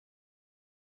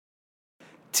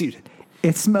Dude,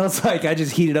 it smells like I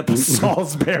just heated up a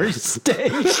Salisbury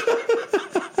steak.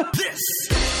 This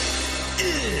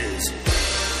is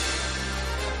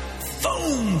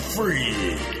Foam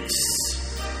Freaks.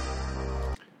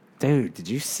 Dude, did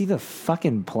you see the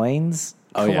fucking planes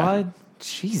collide? Yeah.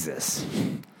 Jesus.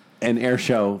 An air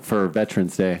show for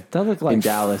Veterans Day. That looked like in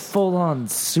Dallas. Full-on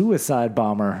suicide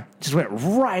bomber. Just went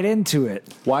right into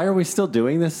it. Why are we still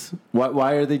doing this?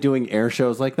 Why are they doing air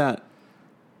shows like that?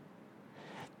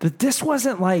 But this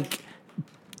wasn't like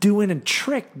doing a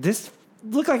trick. This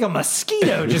looked like a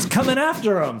mosquito just coming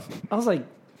after him. I was like,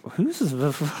 who's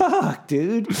the fuck,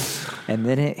 dude? And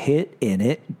then it hit, and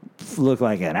it looked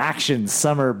like an action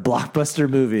summer blockbuster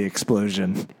movie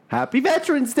explosion. Happy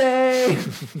Veterans Day!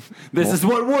 This is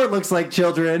what war looks like,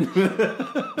 children.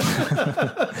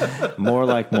 More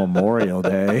like Memorial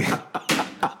Day.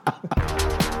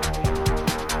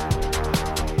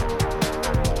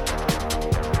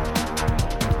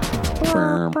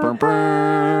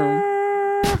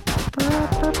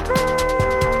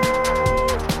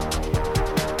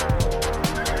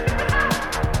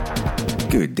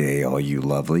 Good day, all you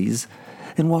lovelies,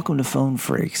 and welcome to Phone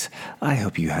Freaks. I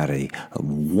hope you had a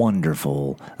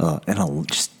wonderful and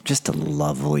just a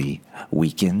lovely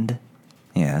weekend.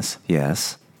 Yes.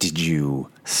 Did you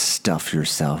stuff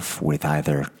yourself with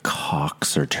either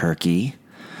cocks or turkey?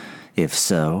 If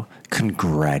so,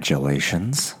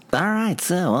 congratulations. All right,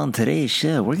 so on today's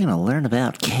show, we're going to learn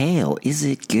about kale. Is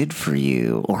it good for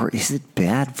you or is it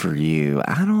bad for you?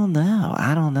 I don't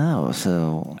know.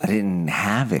 So I didn't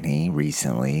have any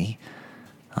recently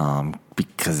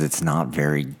because it's not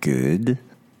very good.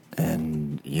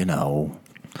 And,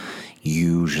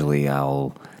 usually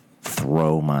I'll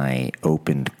throw my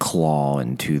opened claw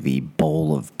into the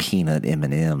bowl of peanut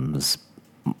M&Ms,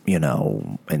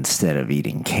 instead of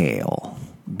eating kale,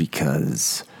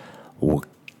 because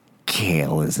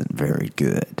kale isn't very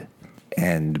good.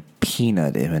 And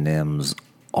peanut M&Ms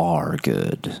are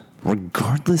good,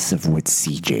 regardless of what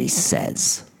CJ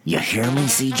says. You hear me,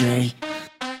 CJ?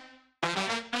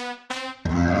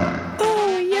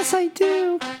 Oh, yes I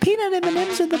do. Peanut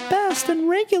M&Ms are the best, and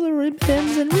regular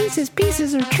M&Ms and Reese's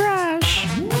Pieces are trash.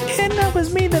 And that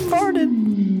was me that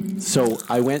farted. So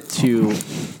I went to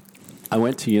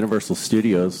Universal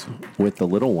Studios with the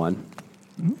little one.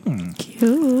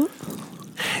 Cute.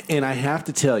 And I have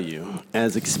to tell you,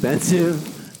 as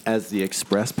expensive as the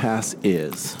Express Pass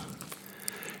is,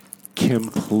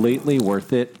 completely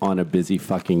worth it on a busy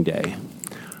fucking day.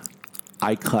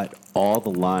 I cut all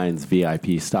the lines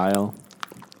VIP style.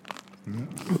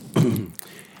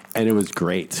 And it was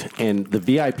great. And the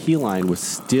VIP line was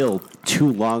still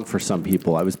too long for some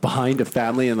people. I was behind a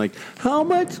family and like, how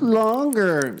much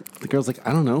longer? The girl's like,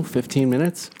 I don't know, 15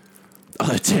 minutes? Oh,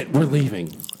 that's it. We're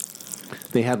leaving.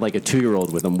 They had like a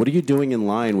 2-year-old with them. What are you doing in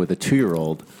line with a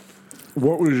 2-year-old?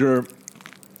 What was your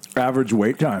average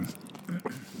wait time?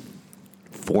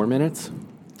 4 minutes?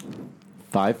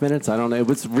 5 minutes? I don't know. It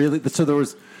was really... So there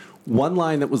was one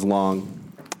line that was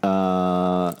long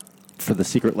for The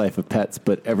Secret Life of Pets,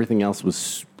 but everything else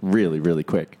was really, really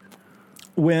quick.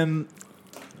 When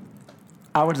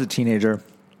I was a teenager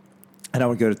and I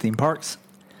would go to theme parks,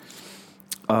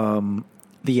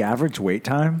 the average wait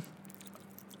time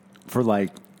for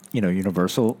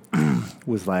Universal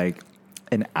was like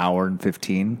an hour and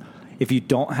 15. If you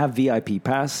don't have VIP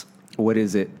pass, what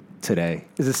is it today?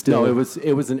 Is it still? No,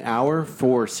 it was an hour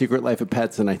for Secret Life of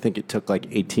Pets, and I think it took like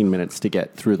 18 minutes to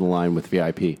get through the line with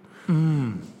VIP.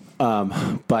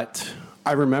 But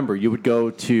I remember you would go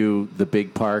to the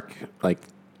big park, like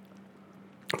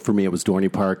for me it was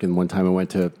Dorney Park, and one time I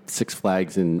went to Six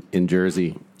Flags in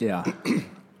Jersey. Yeah.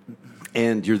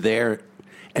 And you're there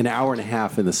an hour and a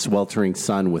half in the sweltering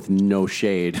sun with no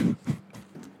shade.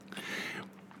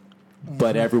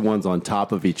 But everyone's on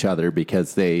top of each other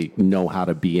because they know how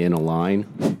to be in a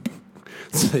line.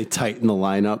 So they tighten the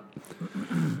line up.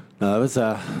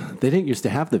 They didn't used to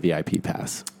have the VIP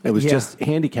pass. It was just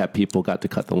handicapped people got to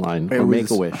cut the line or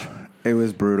Make-A-Wish. It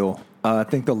was brutal. I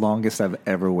think the longest I've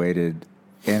ever waited,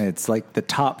 and it's like the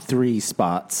top 3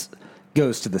 spots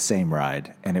goes to the same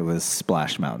ride, and it was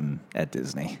Splash Mountain at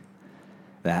Disney.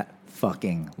 That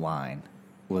fucking line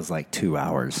was like 2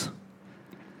 hours.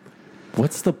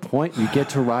 What's the point? You get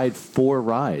to ride 4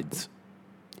 rides.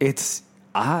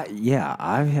 I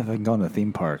haven't gone to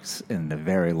theme parks in a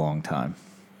very long time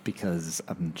because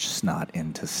I'm just not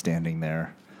into standing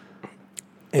there.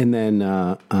 And then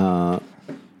the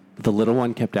little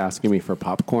one kept asking me for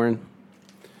popcorn.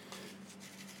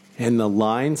 And the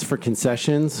lines for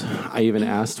concessions, I even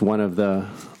asked one of the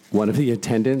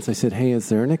attendants, I said, hey, is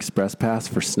there an express pass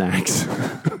for snacks?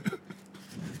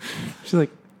 She's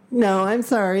like, no, I'm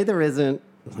sorry, there isn't.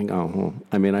 I'm like, oh, well,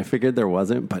 I mean, I figured there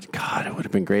wasn't, but God, it would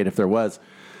have been great if there was.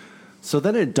 So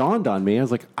then it dawned on me. I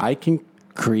was like, I can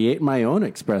create my own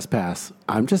express pass.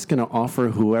 I'm just going to offer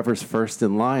whoever's first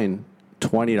in line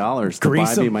 $20 to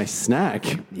buy me my snack.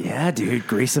 Yeah, dude,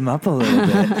 grease them up a little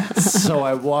bit. So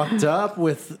I walked up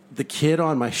with the kid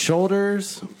on my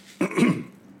shoulders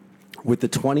with the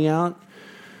 20 out,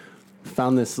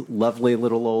 found this lovely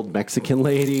little old Mexican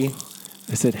lady.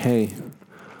 I said, hey,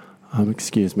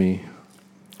 excuse me.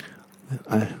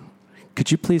 Could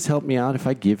you please help me out? If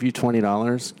I give you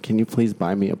 $20, can you please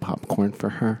buy me a popcorn for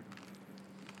her?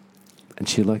 And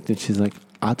she looked and she's like,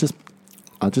 I'll just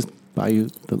buy you,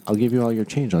 I'll give you all your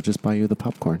change. I'll just buy you the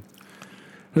popcorn. I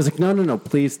was like, no,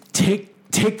 please take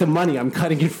the money. I'm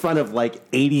cutting in front of like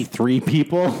 83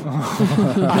 people.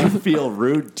 I feel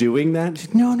rude doing that.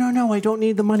 She's, no, I don't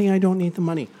need the money.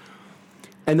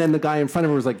 And then the guy in front of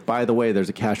her was like, by the way, there's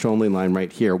a cash only line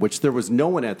right here, which there was no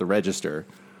one at the register.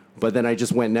 But then I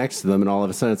just went next to them and all of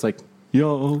a sudden it's like, yeah,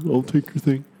 I'll take your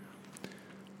thing.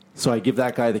 So I give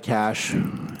that guy the cash,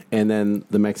 and then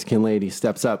the Mexican lady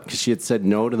steps up because she had said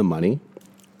no to the money.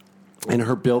 And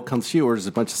her bill comes, she orders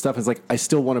a bunch of stuff. And it's like, I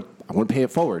want to pay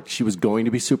it forward. She was going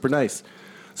to be super nice.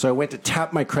 So I went to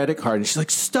tap my credit card, and she's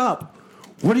like, stop.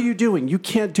 What are you doing? You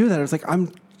can't do that. I was like,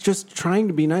 I'm just trying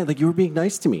to be nice. Like, you were being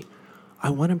nice to me. I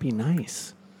want to be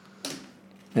nice.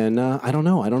 And I don't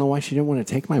know. Why she didn't want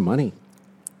to take my money.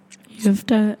 You have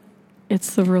to...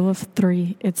 It's the rule of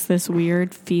 3. It's this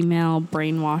weird female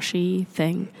brainwashy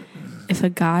thing. If a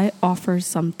guy offers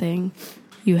something,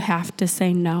 you have to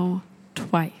say no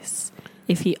twice.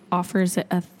 If he offers it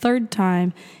a third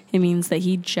time, it means that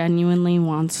he genuinely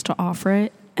wants to offer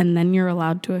it, and then you're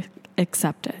allowed to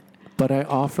accept it. But I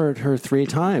offered her 3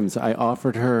 times. I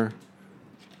offered her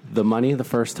the money the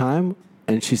first time,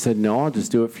 and she said, no, I'll just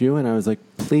do it for you. And I was like,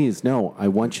 please, no, I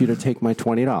want you to take my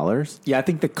 $20. Yeah, I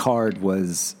think the card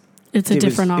was... It's a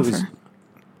different offer.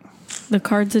 The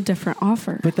card's a different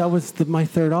offer. But that was my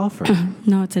third offer.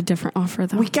 No, it's a different offer,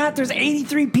 though. There's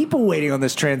 83 people waiting on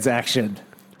this transaction.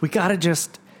 We got to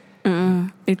just...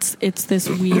 It's this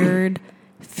weird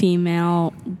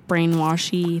female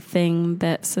brainwashy thing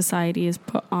that society has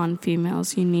put on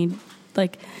females. You need,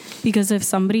 because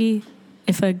if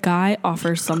a guy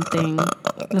offers something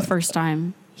the first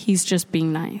time, he's just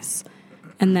being nice.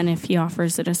 And then if he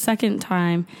offers it a second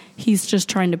time, he's just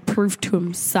trying to prove to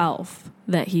himself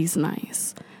that he's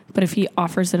nice. But if he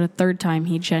offers it a third time,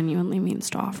 he genuinely means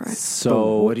to offer it.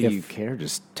 So what do you care?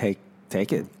 Just take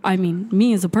it. I mean,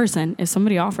 me as a person, if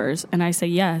somebody offers and I say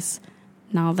yes,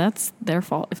 now that's their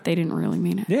fault if they didn't really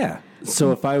mean it. Yeah.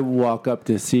 So if I walk up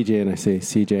to CJ and I say,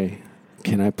 CJ,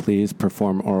 can I please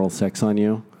perform oral sex on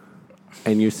you?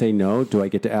 And you say no, do I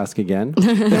get to ask again?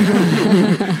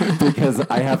 Because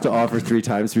I have to offer 3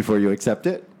 times before you accept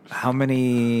it. How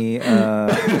many?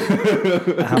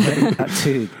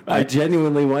 Dude, I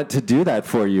genuinely want to do that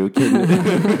for you.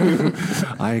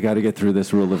 I got to get through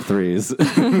this rule of 3s.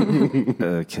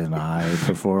 Can I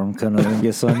perform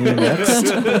cunnilingus on you next?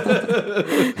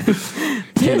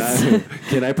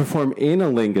 Can I perform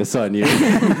analingus on you?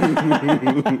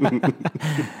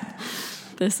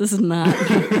 This is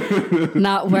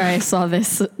not where I saw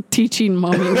this teaching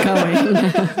moment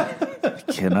going.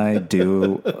 Can I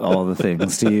do all the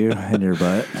things to you in your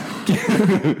butt?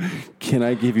 Can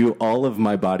I give you all of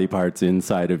my body parts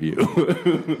inside of you?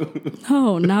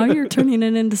 No, now you're turning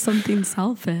it into something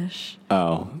selfish.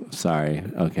 Oh, sorry.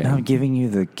 Okay. Now I'm giving you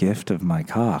the gift of my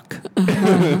cock.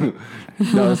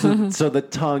 No, so the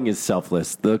tongue is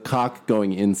selfless. The cock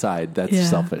going inside, that's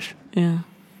selfish. Yeah.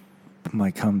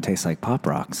 My cum tastes like Pop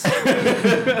Rocks.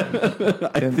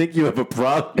 I think you have a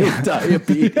problem with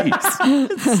diabetes.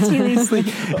 Seriously.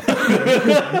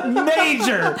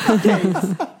 Major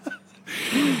case.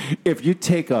 If you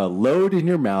take a load in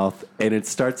your mouth and it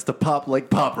starts to pop like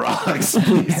Pop Rocks,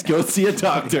 please go see a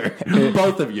doctor.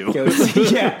 Both of you.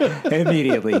 Yeah,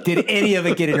 immediately. Did any of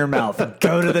it get in your mouth?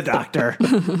 Go to the doctor.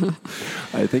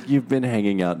 I think you've been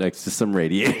hanging out next to some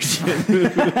radiation.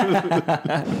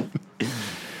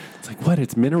 It's like, what?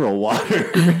 It's mineral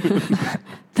water.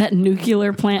 That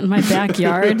nuclear plant in my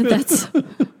backyard, that's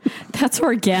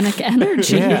organic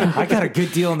energy. Yeah, I got a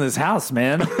good deal in this house,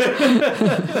 man.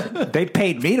 They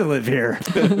paid me to live here.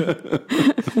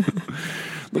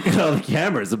 Look at all the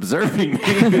cameras observing me.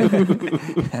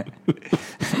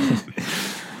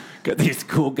 Got these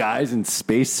cool guys in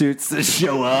spacesuits that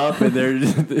show up, and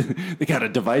they got a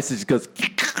device that just goes.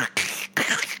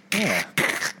 Yeah.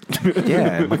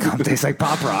 Yeah, my cum tastes like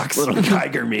Pop Rocks. Little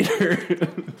Geiger meter.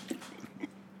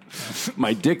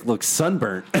 My dick looks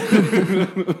sunburnt.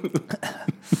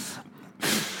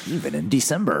 Even in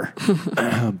December.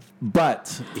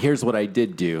 But here's what I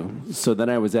did do. So then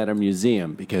I was at a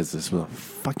museum because this was a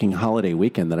fucking holiday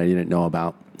weekend that I didn't know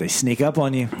about. They sneak up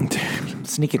on you.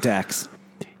 Sneak attacks.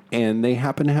 And they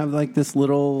happen to have like this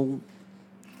little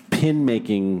pin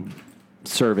making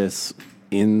service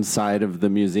inside of the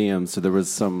museum. So there was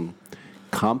some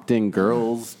Compton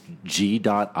Girls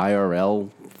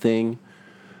G.IRL thing.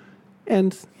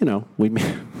 And, you know, we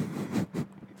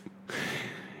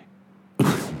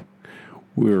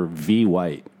were V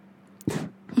white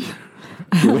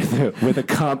with a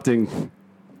Compton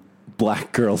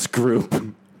black girls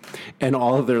group and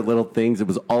all of their little things. It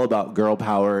was all about girl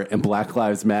power and Black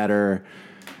Lives Matter.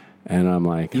 And I'm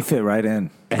like, you fit right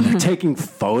in. And they're taking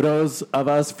photos of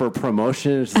us for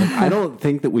promotion. It's like, I don't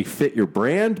think that we fit your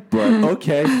brand, but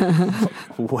okay.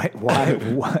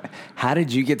 Why? How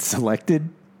did you get selected?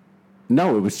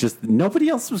 No, it was just nobody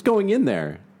else was going in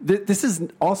there. This is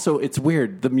also, it's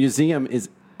weird. The museum is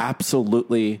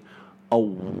absolutely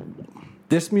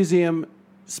this museum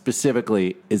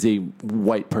specifically is a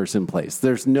white person place.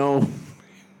 There's no,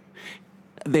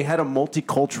 they had a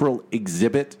multicultural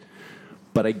exhibit,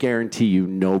 but I guarantee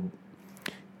you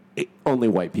only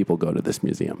white people go to this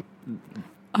museum.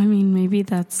 I mean, maybe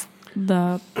that's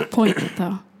the point,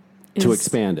 though. To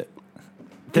expand it.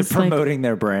 They're promoting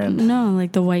their brand. No,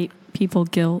 like the white people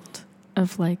guilt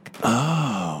of like,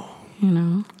 you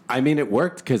know. I mean, it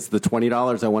worked because the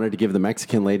 $20 I wanted to give the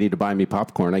Mexican lady to buy me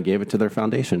popcorn, I gave it to their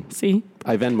foundation. See?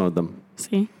 I Venmo'd them.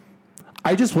 See?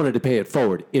 I just wanted to pay it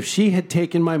forward. If she had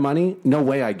taken my money, no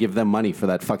way I'd give them money for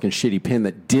that fucking shitty pin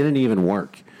that didn't even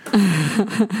work.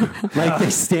 Like, they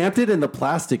stamped it and the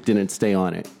plastic didn't stay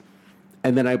on it.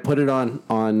 And then I put it on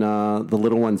the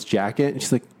little one's jacket. And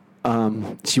she's like,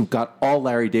 she got all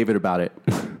Larry David about it.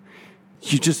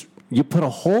 You put a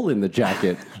hole in the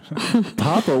jacket.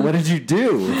 Papa, what did you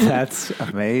do? That's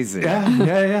amazing.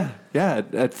 Yeah.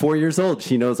 At 4 years old,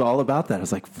 she knows all about that. I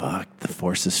was like, fuck, the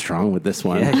force is strong with this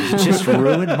one. Yeah, you just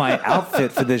ruined my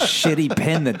outfit for this shitty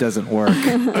pin that doesn't work.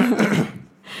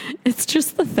 It's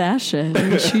just the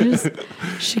fashion.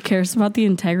 She cares about the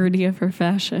integrity of her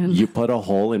fashion. You put a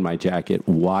hole in my jacket.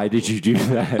 Why did you do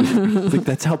that? It's like,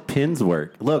 that's how pins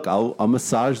work. Look, I'll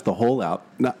massage the hole out.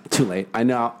 Not too late. I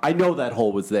know that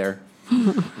hole was there.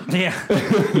 Yeah,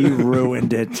 you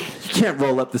ruined it. You can't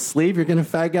roll up the sleeve. You're going to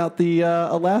fag out the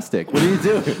elastic. What are you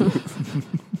doing?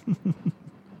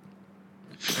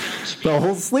 The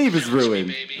whole sleeve is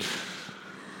ruined.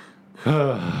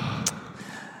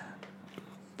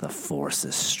 The force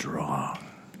is strong.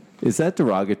 Is that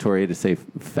derogatory to say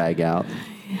fag out?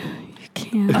 You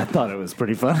can't. I thought it was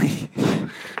pretty funny.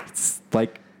 It's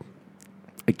like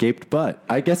a gaped butt.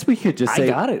 I guess we could just say, I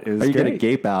got it. It was are you going to great.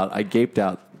 gape out? I gaped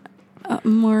out.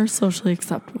 More socially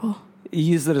acceptable.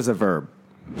 Use it as a verb.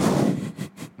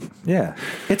 Yeah.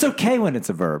 It's okay when it's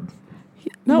a verb.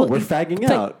 No, Well, we're fagging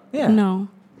out. Yeah. No.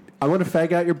 I want to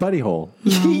fag out your buddy hole.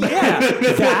 Yeah.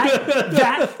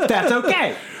 That's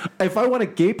okay. If I want to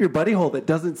gape your buddy hole, that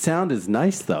doesn't sound as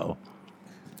nice, though.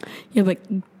 Yeah, but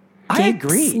I gaped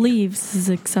agree. sleeves is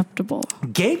acceptable.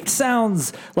 Gaped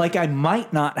sounds like I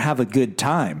might not have a good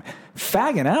time.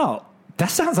 Fagging out,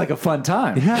 that sounds like a fun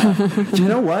time. Yeah. You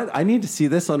know what? I need to see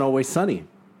this on Always Sunny.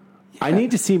 I need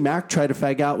to see Mac try to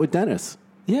fag out with Dennis.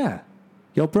 Yeah.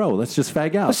 Yo, bro, let's just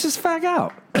fag out. Let's just fag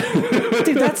out.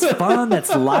 Dude, that's fun.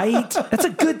 That's light. That's a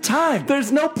good time.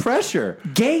 There's no pressure.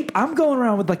 Gape, I'm going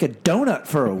around with like a donut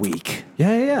for a week.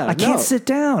 Yeah. I can't sit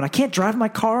down. I can't drive my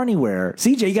car anywhere.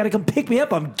 CJ, you got to come pick me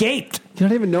up. I'm gaped. You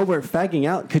don't even know where fagging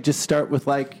out could just start with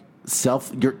like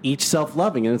you're each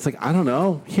self-loving, and it's like, I don't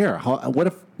know. Here, what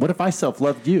if I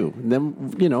self-loved you? And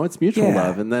then, you know, it's mutual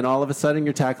love, and then all of a sudden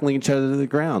you're tackling each other to the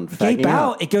ground. Gape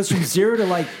out. It goes from 0 to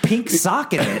like pink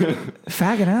sock in it.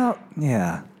 Fagging out.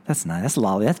 Yeah, that's nice. That's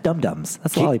lolly. That's dum-dums.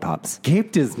 That's lollipops.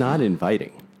 Gaped is not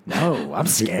inviting. No, I'm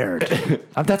scared.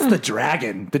 That's the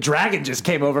dragon. The dragon just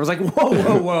came over. I was like,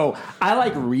 whoa. I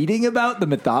like reading about the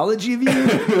mythology of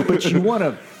you, but you want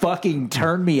to fucking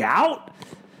turn me out?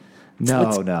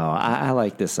 No. I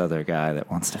like this other guy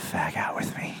that wants to fag out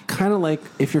with me. Kind of like,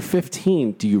 if you're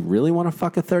 15, do you really want to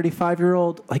fuck a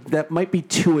 35-year-old? Like, that might be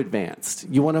too advanced.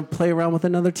 You want to play around with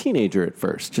another teenager at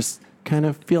first. Just kind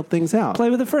of feel things out. Play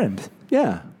with a friend.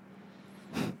 Yeah.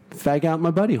 Fag out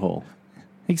my buddy hole.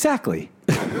 Exactly.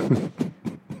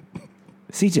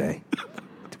 CJ,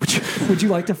 would you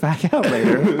like to fag out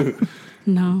later?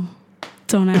 No.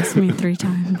 Don't ask me 3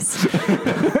 times.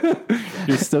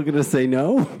 You're still going to say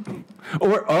no?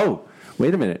 Or,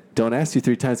 wait a minute. Don't ask you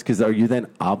 3 times, because are you then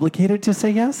obligated to say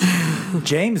yes?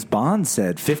 James Bond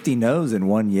said 50 no's and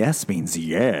 1 yes means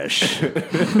yes.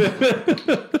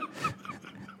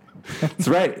 That's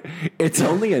right. It's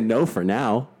only a no for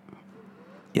now.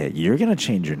 Yeah, you're going to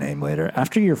change your name later.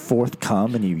 After your fourth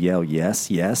cum and you yell yes,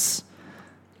 yes.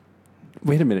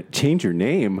 Wait a minute. Change your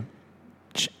name?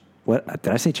 What?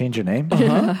 Did I say change your name?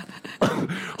 Uh-huh.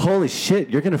 Holy shit.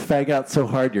 You're going to fag out so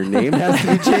hard your name has to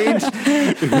be changed?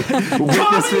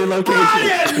 Witness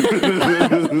relocation.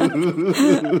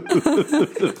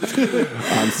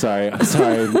 I'm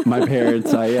sorry. My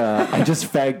parents, I just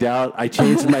fagged out. I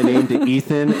changed my name to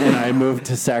Ethan and I moved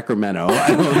to Sacramento. I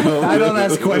don't know. I don't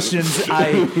ask questions.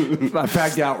 I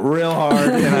fagged out real hard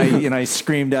and I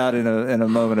screamed out in a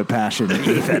moment of passion,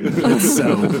 Ethan.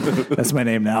 So that's my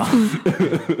name now.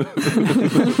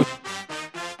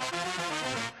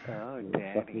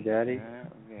 Daddy.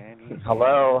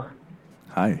 Hello.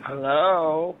 Hi.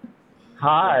 Hello.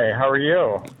 Hi. How are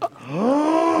you?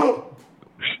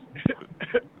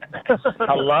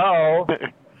 Hello.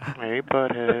 Hey,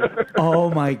 butthead. Oh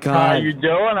my God. How you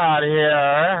doing out here?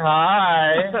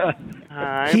 Hi.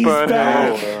 Hi, He's butthead.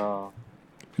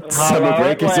 back. Summer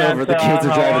break is over. The kids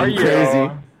are driving me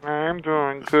crazy. I'm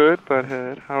doing good,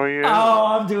 butthead. How are you? Oh,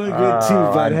 I'm doing good too,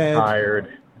 butthead. I'm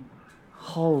tired.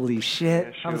 Holy shit.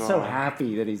 Yes, I'm you so are.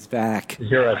 happy that he's back.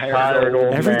 You're a tired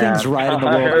old Everything's man. right in the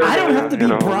world. I don't have to be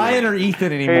Brian or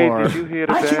Ethan anymore. did you hear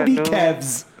the I can bad be news?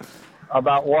 Kevs.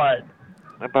 About what?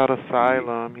 About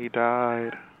Asylum. He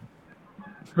died.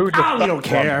 Who's Oh, we don't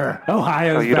care.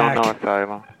 Ohio's Oh, you back. don't know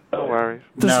Asylum. No worries.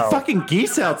 There's No. fucking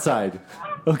geese outside.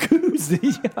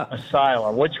 Yeah.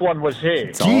 Asylum. Which one was he?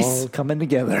 It's all coming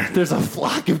together. There's a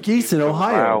flock of geese in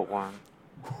Ohio. Wild one.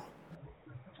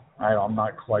 I'm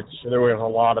not quite sure. There was a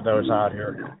lot of those out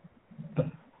here. I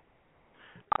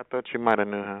thought you might have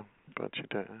knew him, but you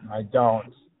didn't. I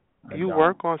don't. You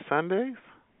work on Sundays?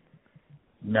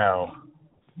 No.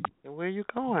 Where you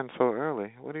going so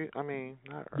early? What do you? I mean,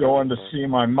 not early. Going to but- see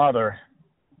my mother.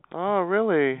 Oh,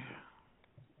 really?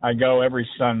 I go every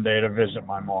Sunday to visit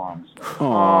my mom. Oh,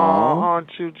 aren't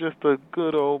you just a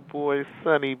good old boy,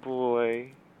 sunny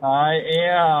boy? I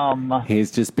am.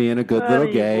 He's just being a good little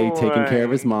Sonny gay, boy. taking care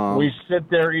of his mom. We sit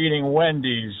there eating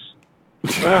Wendy's.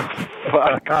 Fuck.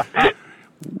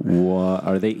 What,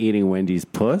 are they eating Wendy's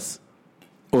puss?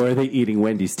 Or are they eating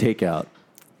Wendy's takeout?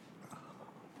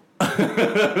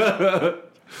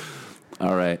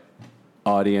 All right.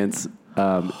 Audience.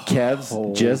 Kev's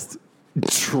just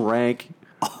drank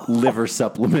liver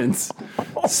supplements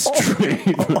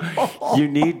straight. You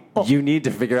need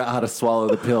to figure out how to swallow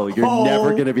the pill. You're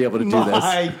never going to be able to do this.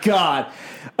 My God.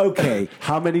 Okay.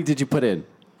 How many did you put in?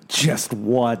 Just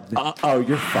one. You're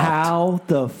fucked. How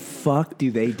the fuck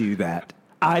do they do that?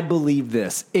 I believe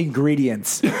this.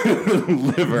 Ingredients.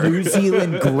 Liver. New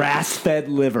Zealand grass-fed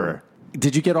liver.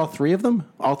 Did you get all three of them?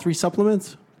 All three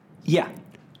supplements? Yeah.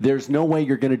 There's no way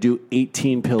you're going to do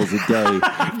 18 pills a day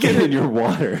in your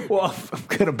water. Well, I'm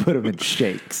going to put them in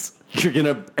shakes. You're going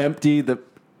to empty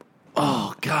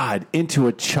into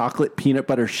a chocolate peanut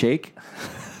butter shake?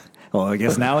 Well, I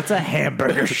guess now it's a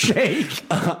hamburger shake.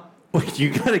 You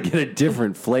got to get a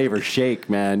different flavor shake,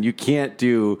 man. You can't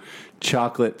do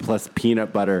chocolate plus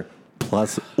peanut butter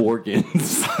plus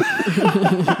organs.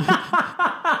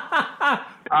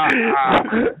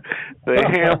 The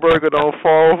hamburger don't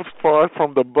fall far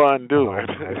from the bun, do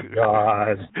it?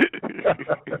 God.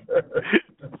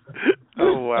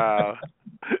 Oh, wow.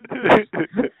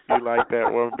 You like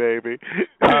that one, baby?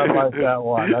 I like that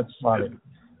one. That's funny.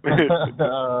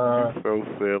 You're so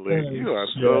silly. You are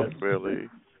so Shit. silly.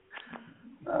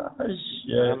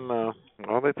 Shit. And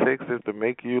all it takes is to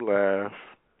make you laugh.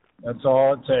 That's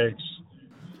all it takes.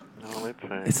 All it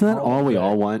takes. Isn't that all we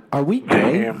all want? Are we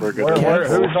gay? Hamburger Who's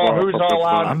don't fall all far from the out?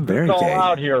 bun. I'm very who's all gay.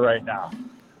 out here right now?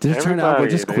 Did it turn out we're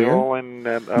just They queer? all in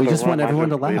that We other just want room. I everyone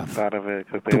to just leave laugh. out of it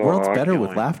 'cause they The all world's better with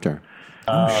arguing. laughter.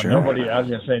 Sure. Nobody. I was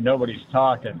gonna say nobody's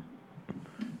talking.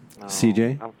 No,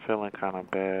 CJ? I'm feeling kind of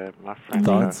bad. My friend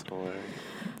Thoughts? passed away.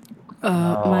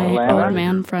 My Atlanta? old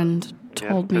man friend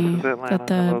told Yes, me this is Atlanta. that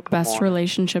the Hello, good best morning.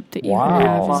 relationship that you Wow. can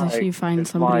have is if Mike. you find It's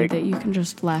somebody Mike. that you can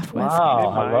just laugh with.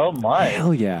 Wow. Hello, Mike.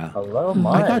 Hell yeah. Hello, I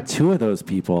Mike. got two of those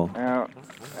people.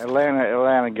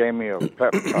 Atlanta gave me a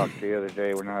pep talk the other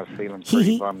day when I was feeling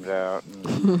pretty bummed out.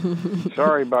 And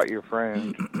sorry about your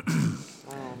friend.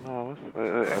 Oh, no.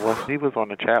 Well, he was on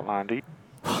the chat line. Do you?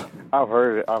 I've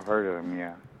heard of him.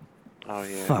 Yeah. Oh,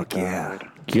 yeah. Fuck he yeah. died.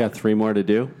 You got three more to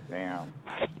do? Damn.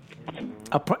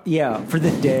 For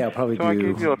the day, I'll probably So I do.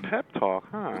 gave you a pep talk,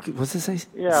 huh? What's it say?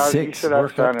 Yeah, you Six. said I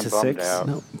was Work up kind to of bummed 6. out.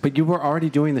 No, but you were already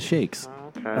doing the shakes.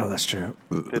 Okay. Oh, that's true.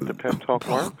 Did the pep talk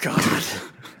work? Oh, God.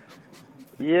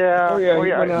 Yeah. Oh yeah, he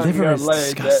went out and Liver got is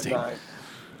laid disgusting. that night.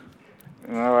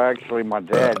 No, actually, my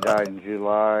dad died in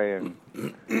July, and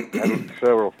had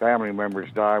several family members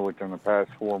die within the past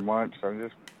 4 months. I'm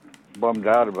just bummed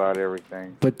out about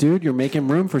everything. But, dude, you're making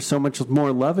room for so much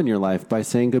more love in your life by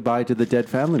saying goodbye to the dead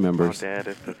family My members. dad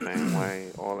is the same way.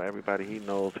 Everybody he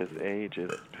knows his age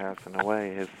is passing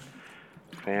away. His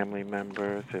family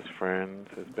members, his friends,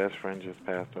 his best friend just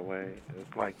passed away.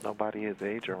 It's like nobody his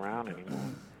age around anymore.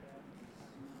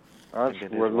 That's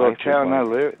And then where his the little wife is town I like-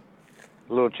 live.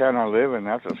 Little town I live in,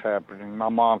 that's what's happening. My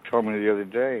mom told me the other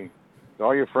day,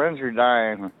 all your friends are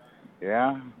dying.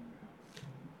 Yeah.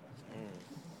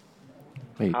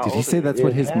 Wait, How did he old say is he? that's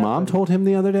what his mom told him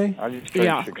the other day? I just turned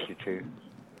Yeah. 62.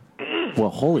 Well,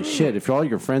 holy shit. If all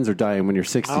your friends are dying when you're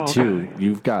 62,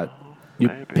 you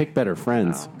Maybe. pick better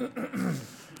friends.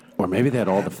 Or maybe they had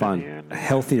all the fun.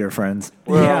 Healthier friends.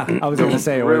 Well, yeah, I was going to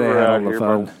say, or they River had all out the here,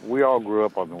 fun. but we all grew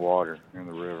up on the water in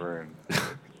the river, and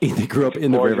They grew up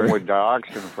in the poisoned river. with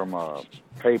dioxin from a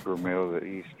paper mill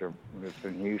that's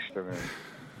in Houston, and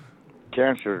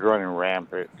cancer is running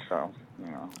rampant. So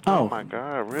Oh my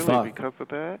God, really? fuck. Because of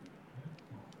that?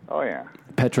 Oh yeah.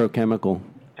 Petrochemical.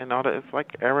 And all that, it's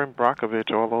like Aaron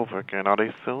Brockovich all over again. Are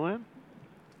they suing?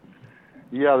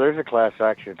 Yeah, there's a class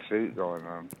action suit going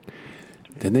on.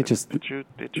 Then they just Did you?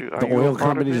 the are you oil a part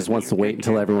company of it? just wants to Did you wait get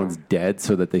until cancer? everyone's dead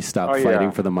so that they stop Oh, yeah.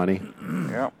 fighting for the money.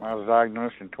 Yep, I was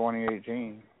diagnosed in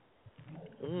 2018.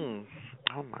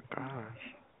 Oh my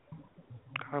gosh.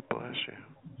 God bless you.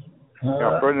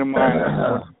 Yeah, a friend of mine that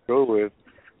I went to school with,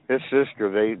 his sister,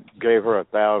 they gave her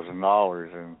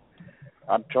 $1,000, and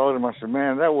I told him, I said,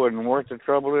 man, that wasn't worth the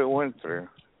trouble it went through.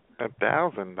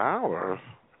 $1,000.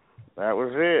 That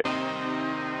was it.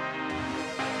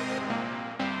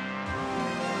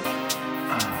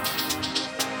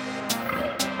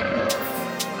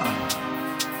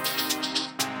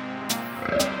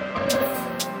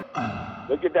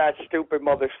 Look at that stupid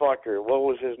motherfucker. What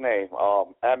was his name?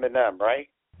 Eminem, right?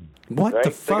 What Right?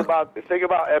 the fuck? Think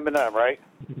about Eminem, right?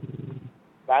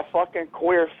 That fucking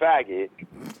queer faggot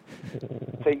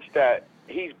thinks that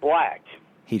he's black.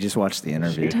 He just watched the He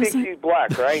interview. thinks he's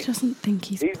black, He right? doesn't think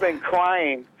he's. He's been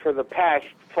crying for the past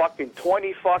fucking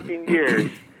 20 fucking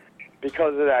years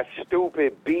because of that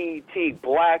stupid BET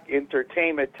Black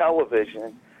Entertainment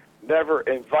Television never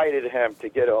invited him to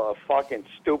get a fucking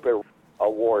stupid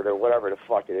award or whatever the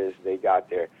fuck it is they got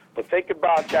there. But think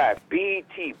about that.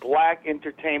 BET Black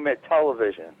Entertainment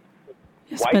Television.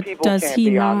 Yes, White but people does can't he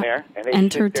be on not there, and they sit there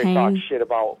and talk entertain shit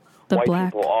about the white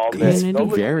black people all day. community? Don't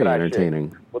listen Very to that entertaining.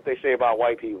 shit, what they say about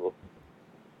white people.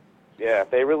 Yeah, if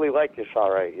they really like this,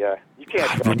 all right, yeah. You can't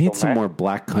God, we trust need them, some man. more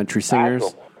black country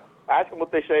singers Ask them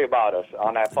what they say about us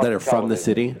on that fucking that are from the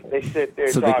television. city They sit there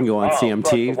so they can go on talk, fuck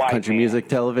CMT, the white country man. music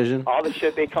television. All the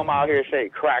shit they come out here and say,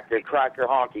 cracker, cracker,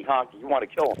 honky, honky. You want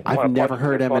to kill them. I've never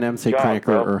heard Eminem say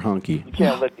cracker or honky. You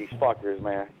can't let these fuckers,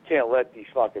 man. You can't let these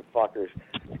fucking fuckers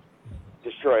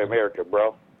destroy America,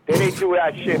 bro. They didn't do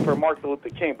that shit for Martin Luther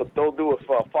King, but they'll do it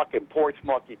for a fucking porch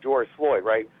monkey, George Floyd,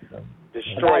 right?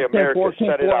 Destroy America,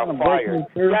 set it on fire.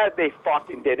 Yeah, they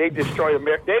fucking did. They destroyed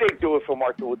America. They didn't do it for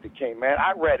Martin Luther King, man.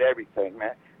 I read everything,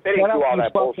 man. They didn't do all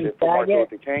that bullshit for Martin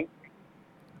LutherKing.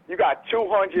 You got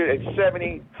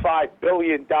 $275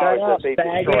 billion that they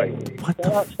destroyed. What the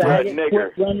fuck? A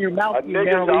nigger. Run your mouth, A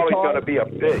nigger's always going to be a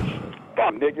bitch.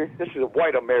 Fuck, nigger. This is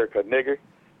white America, nigger.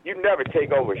 You never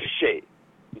take over shit.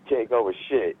 You take over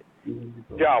shit. You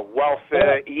got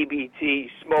welfare, EBT,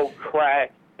 smoke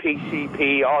crack,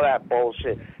 PCP, all that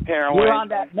bullshit. Heroin. You're on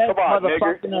that meth, Come on, nigger.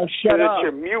 motherfucker. Now shut It's up.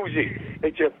 your music.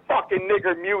 It's your fucking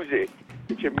nigger music.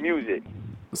 It's your music.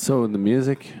 So the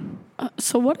music,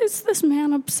 So what is this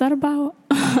man upset about?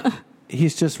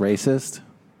 he's just racist.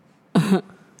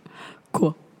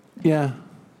 Cool. Yeah.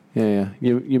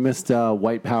 You missed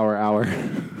White Power Hour.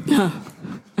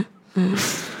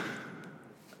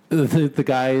 The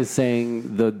guy is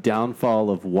saying the downfall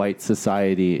of white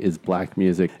society is black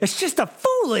music. It's just a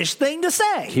foolish thing to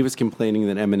say. He was complaining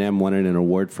that Eminem wanted an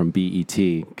award from BET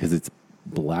because it's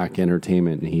black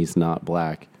entertainment and he's not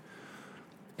black.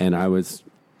 And I was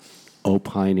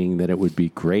opining that it would be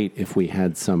great if we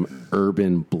had some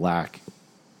urban black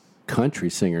country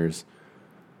singers.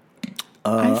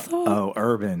 I thought Oh,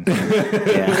 urban.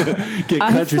 Yeah. Get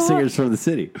I country thought- singers from the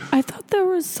city. there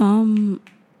was some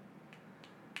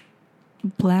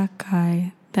black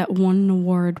guy that won an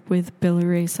award with Billy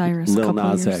Ray Cyrus. a Lil couple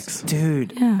Nas years. X.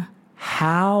 Dude, Yeah.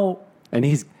 how, And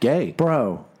he's gay.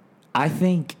 bro, I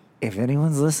think if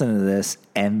anyone's listening to this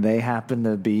and they happen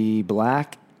to be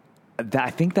black, I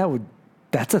think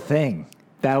that's a thing.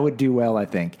 That would do well, I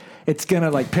think. It's going to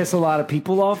like piss a lot of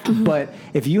people off, but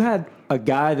if you had a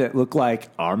guy that looked like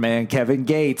our man Kevin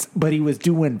Gates, but he was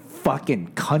doing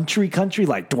fucking country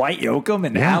like Dwight Yoakam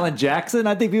and Alan Jackson,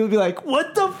 I think people would be like,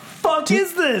 what the fuck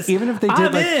is this? Even if they did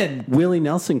I'm like in. Willie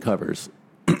Nelson covers.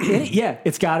 Yeah,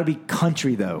 it's got to be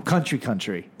country, though. Country.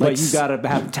 Like, you got to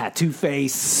have a tattoo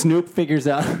face. Snoop figures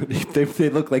out they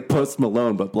look like Post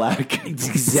Malone, but black.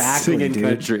 Exactly, Singing dude.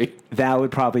 country. That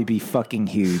would probably be fucking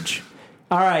huge.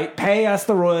 All right, pay us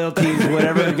the royalties,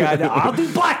 whatever the guy does. I'll do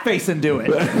blackface and do it.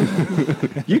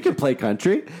 You can play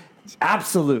country.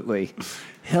 Absolutely.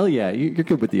 Hell yeah, you're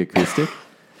good with the acoustic.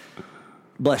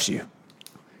 Bless you.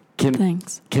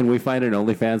 Thanks. Can we find an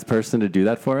OnlyFans person to do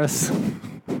that for us?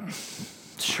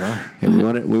 Sure. Hey, we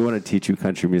want to teach you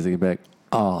country music. And be like,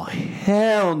 oh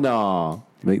hell no!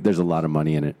 Like, there's a lot of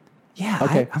money in it. Yeah,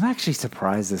 Okay. I'm actually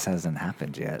surprised this hasn't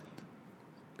happened yet.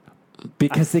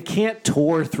 Because they can't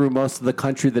tour through most of the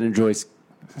country that enjoys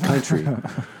country.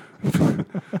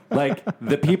 Like,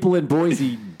 the people in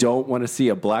Boise don't want to see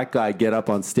a black guy get up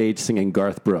on stage singing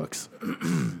Garth Brooks.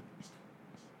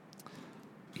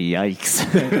 Yikes.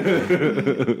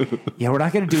 Yeah, we're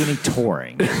not going to do any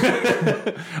touring.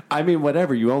 I mean,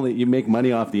 whatever. You make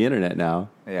money off the internet now.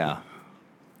 Yeah.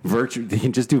 You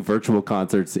can just do virtual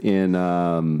concerts in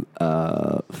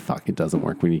fuck, it doesn't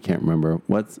work when you can't remember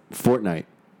what's Fortnite.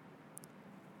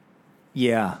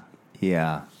 Yeah.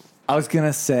 I was going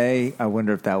to say, I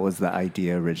wonder if that was the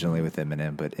idea originally with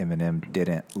Eminem, but Eminem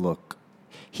didn't look,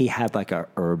 he had like a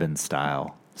urban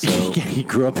style. So he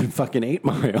grew up in fucking 8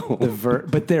 Mile.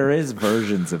 But there is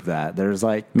versions of that. There's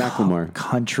like Macklemore.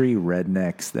 Country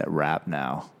rednecks that rap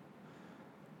now.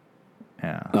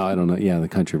 Yeah. Oh, I don't know. Yeah, the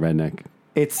country redneck.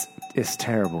 It's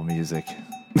terrible music,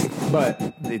 but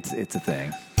it's a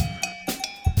thing.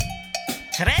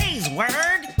 Today's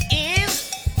word is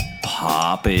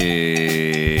Popping.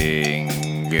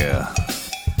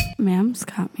 Mammz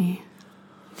got me.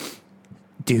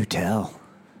 Do tell.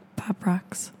 Pop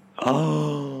rocks.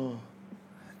 Oh.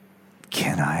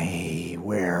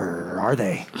 Where are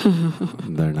they?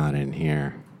 They're not in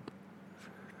here.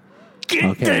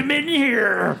 Get them in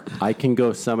here. I can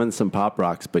go summon some pop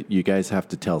rocks, but you guys have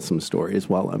to tell some stories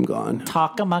while I'm gone.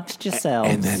 Talk amongst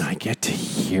yourselves. And then I get to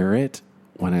hear it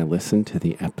when I listen to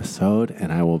the episode,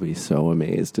 and I will be so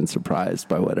amazed and surprised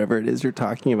by whatever it is you're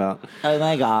talking about. Oh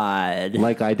my God.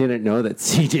 Like, I didn't know that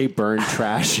CJ burned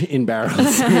trash in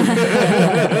barrels.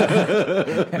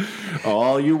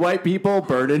 All you white people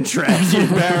burning trash in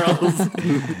barrels.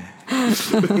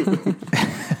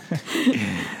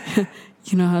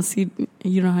 You know how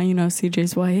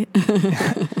CJ's white?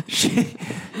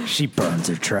 she burns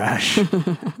her trash.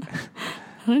 Not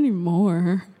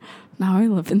anymore. Now I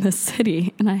live in the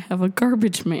city and I have a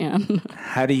garbage man.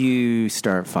 How do you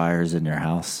start fires in your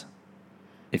house?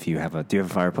 Do you have a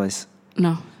fireplace?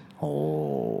 No.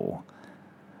 Oh,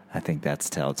 I think that's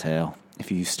telltale.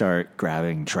 If you start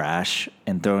grabbing trash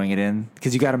and throwing it in,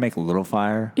 because you got to make a little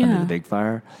fire under the big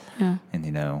fire. Yeah.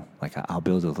 And like I'll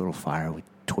build a little fire with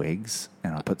twigs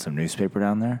and I'll put some newspaper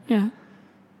down there. Yeah.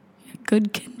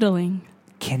 Good kindling.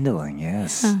 Kindling,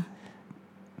 yes. Huh.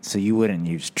 So you wouldn't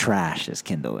use trash as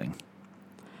kindling.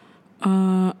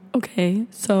 Okay.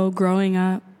 So growing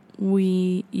up,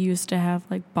 we used to have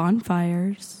like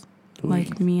bonfires,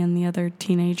 like me and the other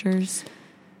teenagers.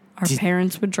 Our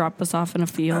parents would drop us off in a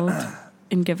field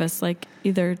and give us like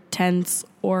either tents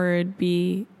or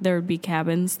there would be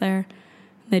cabins there.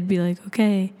 They'd be like,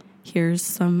 okay, here's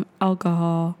some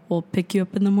alcohol. We'll pick you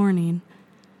up in the morning.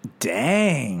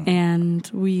 Dang. And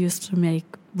we used to make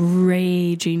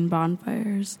raging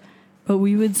bonfires. But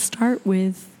we would start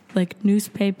with like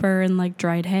newspaper and like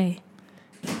dried hay.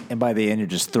 And by the end, you're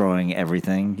just throwing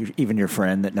everything. Even your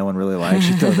friend that no one really likes,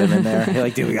 you throw them in there. You're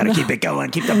like, dude, we got to keep it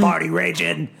going. Keep the party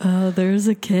raging. There's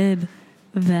a kid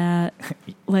that,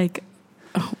 like,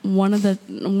 one of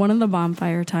the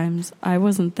bonfire times, I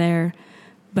wasn't there,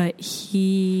 but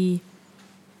he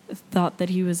thought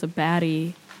that he was a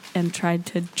baddie and tried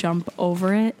to jump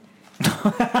over it.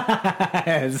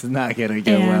 It's not going to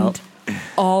go well.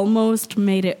 Almost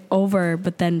made it over,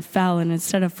 but then fell, and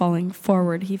instead of falling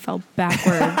forward, he fell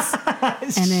backwards,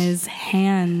 and his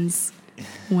hands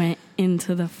went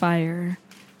into the fire.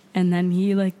 And then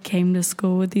he like came to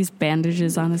school with these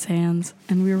bandages on his hands,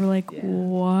 and we were like,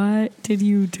 "What did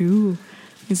you do?"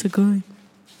 He's like, "I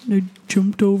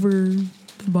jumped over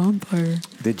the bonfire."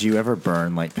 Did you ever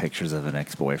burn like pictures of an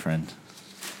ex-boyfriend?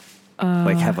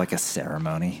 Like have like a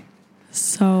ceremony?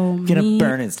 So Gonna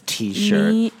burn his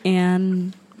T-shirt. Me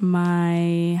and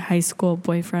my high school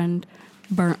boyfriend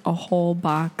burnt a whole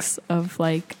box of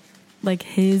like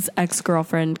his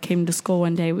ex-girlfriend came to school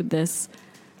one day with this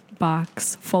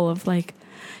box full of like,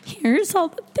 here's all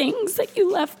the things that you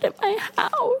left at my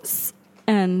house.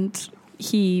 And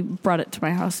he brought it to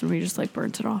my house and we just like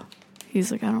burnt it all.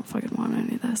 He's like, I don't fucking want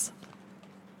any of this.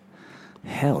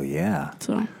 Hell yeah.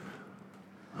 So,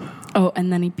 oh,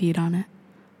 and then he peed on it.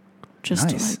 Just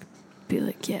to like be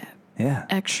like, yeah.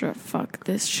 Extra fuck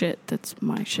this shit. That's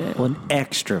my shit. Well, an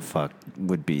extra fuck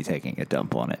would be taking a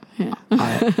dump on it. Yeah.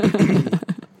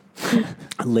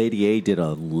 Lady A did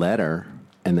a letter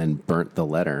and then burnt the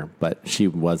letter, but she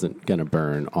wasn't going to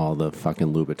burn all the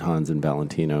fucking Louboutins and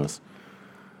Valentinos.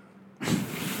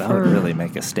 That would really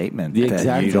make a statement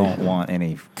that you don't want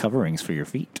any coverings for your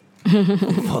feet.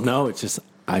 Well, no, it's just,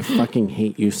 I fucking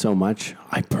hate you so much.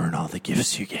 I burn all the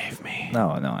gifts you gave me.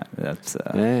 No, that's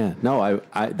Yeah, no,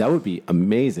 I that would be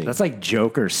amazing. that's like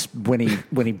Joker when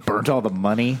he burnt all the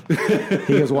money.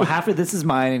 He goes, "Well, half of this is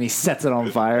mine," and he sets it on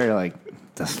fire. You're like,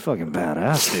 that's fucking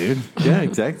badass, dude. Yeah,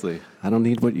 exactly. I don't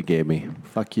need what you gave me.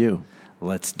 Fuck you.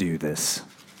 Let's do this.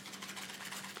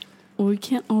 Well, we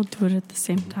can't all do it at the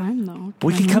same time, though.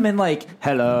 We can come in like,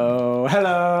 hello.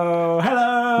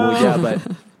 Well, yeah, but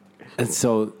and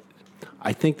so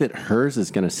I think that hers is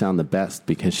going to sound the best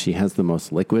because she has the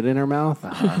most liquid in her mouth.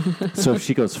 So if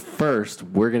she goes first,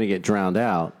 we're going to get drowned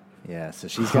out. Yeah, so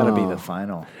she's got to be the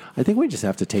final. I think we just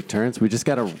have to take turns. We just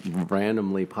got to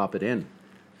randomly pop it in.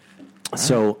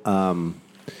 So,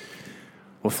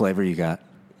 what flavor you got?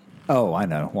 Oh, I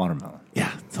know, watermelon.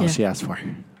 Yeah, that's all she asked for.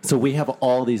 So we have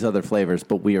all these other flavors,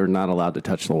 but we are not allowed to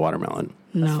touch the watermelon.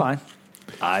 That's fine.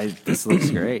 This looks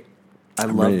great. I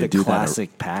love the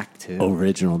classic pack too.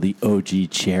 Original, the OG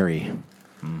cherry.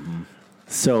 Mm-hmm.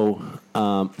 So,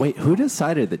 wait, who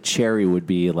decided that cherry would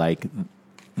be like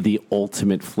the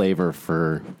ultimate flavor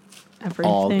for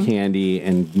all candy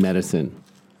and medicine?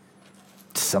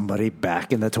 Somebody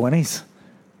back in the 20s.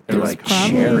 They're like,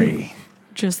 probably cherry.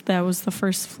 Just that was the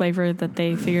first flavor that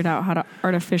they figured out how to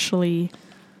artificially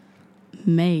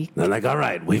make. They're like, all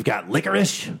right, we've got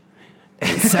licorice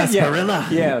and sarsaparilla.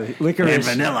 Yeah, licorice. And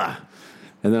vanilla.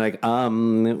 And they're like,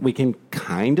 we can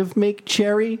kind of make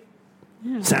cherry.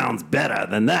 Yeah. Sounds better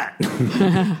than that.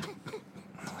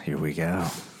 Here we go.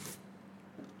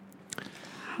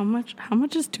 How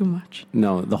much is too much?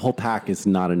 No, the whole pack is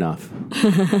not enough.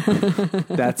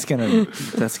 That's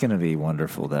gonna be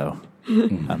wonderful though.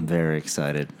 I'm very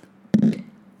excited.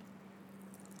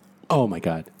 Oh my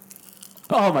god.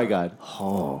 Oh my god.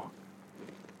 Oh.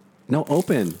 No,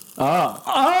 open.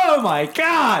 Oh my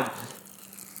god.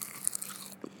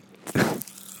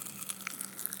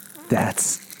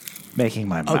 That's making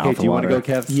my mouth Okay, do you want water. to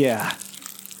go, Kev? Yeah.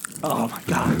 Oh my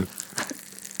god.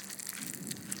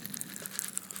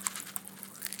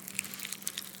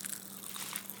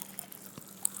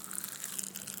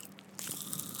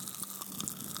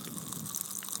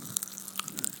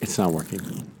 It's not working.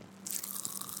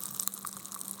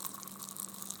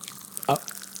 Oh.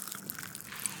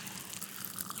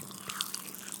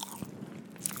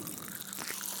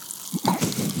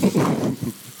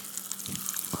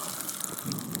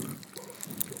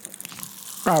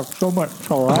 I have so much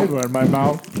saliva in my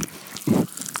mouth.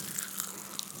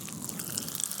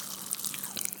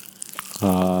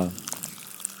 Oh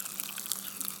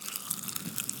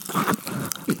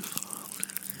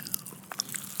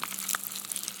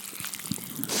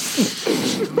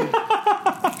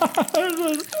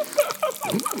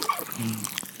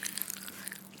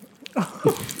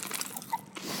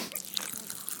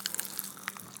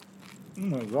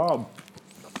my god.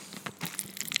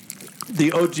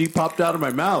 The OG popped out of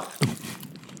my mouth.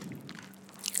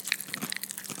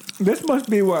 This must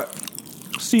be what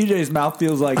CJ's mouth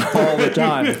feels like all the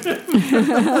time.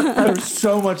 There's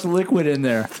so much liquid in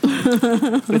there.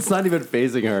 It's not even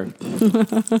phasing her.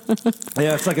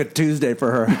 Yeah, it's like a Tuesday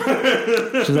for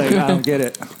her. She's like, I don't get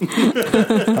it.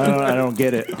 I don't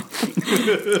get it.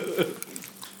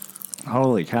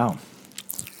 Holy cow.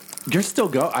 You're still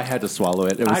go. I had to swallow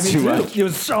it. It was too much. It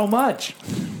was so much.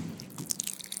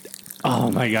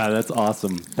 Oh my god, that's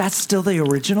awesome. That's still the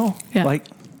original? Yeah. Like,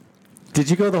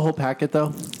 Did you go the whole packet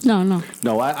though? No.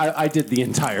 No, I did the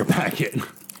entire packet.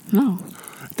 No.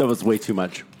 That was way too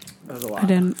much. that was a lot.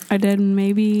 I did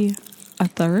maybe a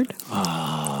third.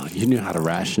 Oh, you knew how to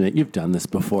ration it. You've done this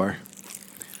before.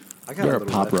 You're a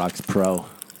Pop Rocks pro.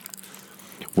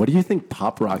 What do you think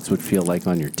Pop Rocks would feel like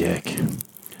on your dick?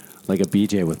 Like a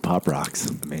BJ with Pop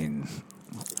Rocks. I mean,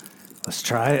 let's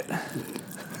try it.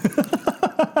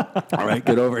 All right,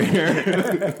 get over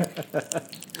here.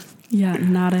 Yeah,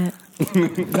 not it.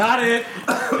 Got it.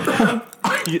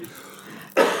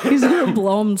 He's gonna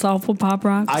blow himself with Pop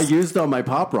Rocks. I used all my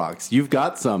Pop Rocks. You've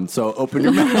got some, so open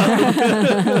your mouth.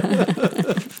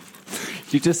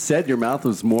 You just said your mouth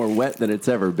was more wet than it's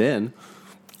ever been.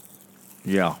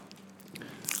 Yeah.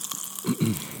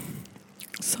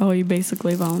 So you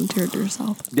basically volunteered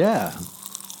yourself. Yeah.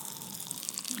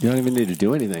 You don't even need to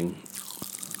do anything.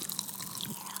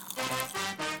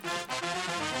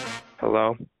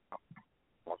 Hello.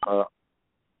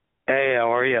 Hey,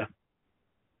 how are you?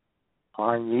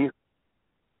 Fine, you?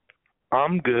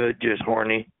 I'm good, just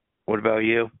horny. What about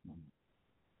you?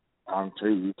 I'm too.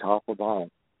 You top or bottom?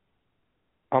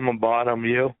 I'm a bottom,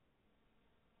 you?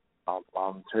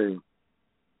 I'm too.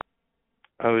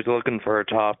 I was looking for a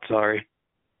top, sorry.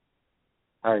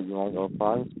 Hey, you want to go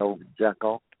fight? Go jack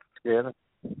off together?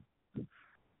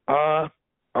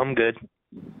 I'm good.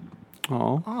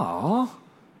 Oh.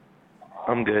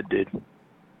 I'm good, dude.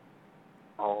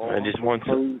 Oh, I just want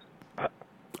some. please.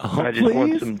 I just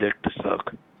want some dick to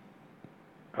suck.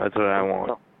 That's what I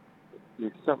want.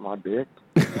 You suck my dick.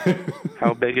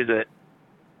 How big is it?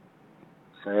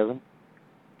 7.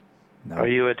 No. Are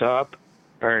you a top?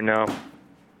 Or no?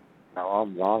 No,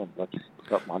 I'm bottom, but you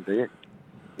suck my dick.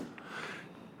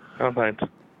 Oh, thanks.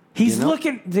 He's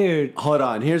looking, dude. Hold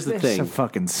on. Here's the This thing. is so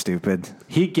fucking stupid.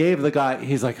 He gave the guy,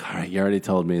 he's like, all right, you already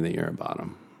told me that you're a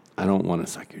bottom. I don't want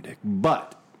to suck your dick.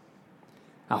 But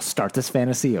I'll start this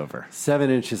fantasy over. 7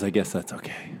 inches, I guess that's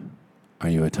okay. Are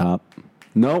you a top?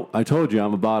 No, I told you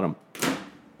I'm a bottom.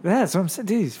 That's what I'm saying.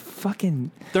 Dude, he's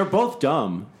fucking They're both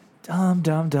dumb.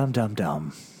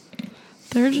 dumb.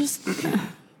 They're just...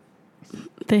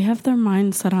 They have their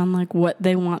mind set on like what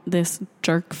they want this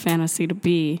jerk fantasy to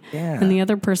be. Yeah. And the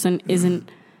other person isn't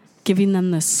giving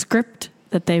them the script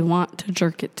that they want to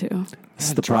jerk it to. This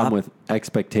is the problem with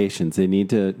expectations. They need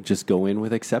to just go in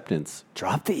with acceptance.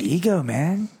 Drop the ego,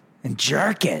 man, and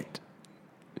jerk it.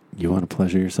 You want to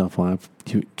pleasure yourself live?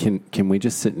 Can we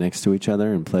just sit next to each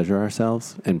other and pleasure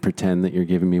ourselves and pretend that you're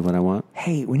giving me what I want?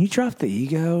 Hey, when you drop the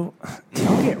ego, do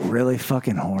y'all get really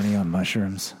fucking horny on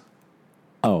mushrooms?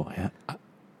 Oh, yeah.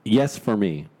 Yes, for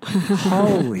me.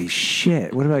 Holy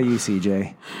shit. What about you,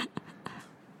 CJ?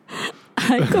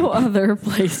 I go other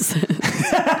places.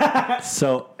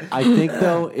 So I think,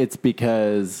 though, it's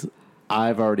because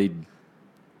I've already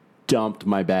dumped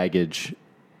my baggage.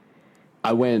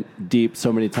 I went deep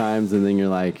so many times, and then you're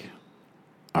like,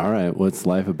 all right, what's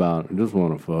life about? I just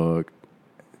want to fuck.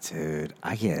 Dude,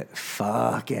 I get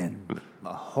fucking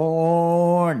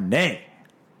horny.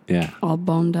 Yeah. All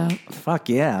boned up. Fuck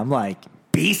yeah. I'm like,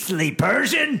 beastly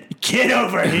Persian, get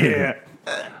over here.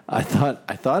 I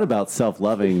thought about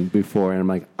self-loving before, and I'm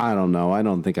like, I don't know. I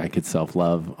don't think I could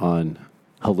self-love on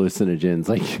hallucinogens.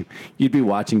 Like, you'd be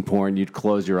watching porn, you'd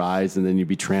close your eyes, and then you'd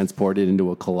be transported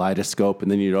into a kaleidoscope,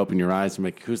 and then you'd open your eyes and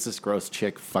be like, who's this gross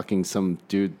chick fucking some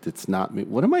dude that's not me?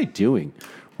 What am I doing?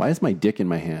 Why is my dick in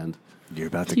my hand? You're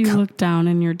about to You look down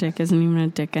and your dick isn't even a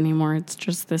dick anymore. It's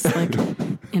just this like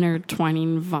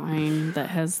intertwining vine that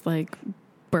has like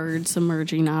birds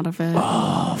emerging out of it.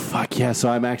 Oh, fuck yeah. So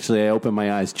I open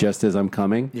my eyes just as I'm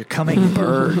coming. You're coming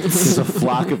birds. There's a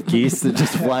flock of geese that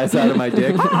just flies out of my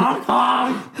dick. Oh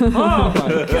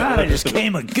my God, I just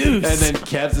came a goose. And then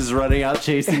Kevs is running out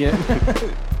chasing it.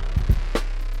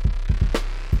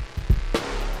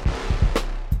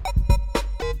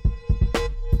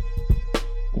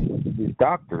 These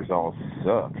doctors all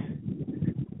suck.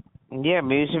 Yeah,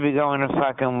 but you should be going to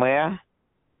fucking where?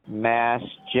 Mass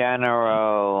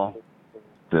General.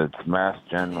 That's Mass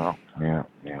General. Yeah.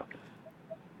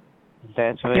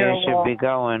 That's where you should be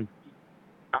going.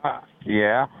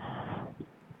 Yeah.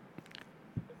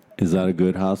 Is that a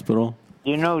good hospital?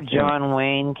 You know John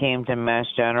Wayne came to Mass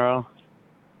General?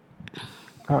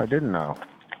 Oh, I didn't know.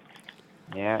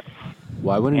 Yeah.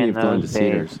 Why wouldn't he have gone to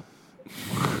Cedars?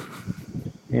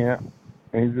 Yeah.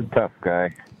 He's a tough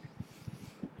guy.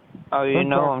 Oh, you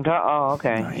know what I'm talking... Oh,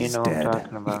 okay. No, You he's know what I'm dead.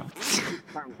 talking about.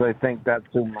 I think that's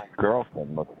who my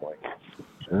girlfriend looks like.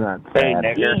 Isn't that Hey,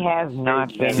 sad? He has not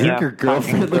been Think your your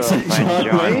girlfriend fucking looks like girlfriend,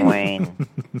 John John Wayne? Wayne.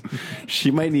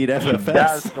 She might need He does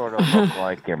FFS. sort of look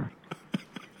like him.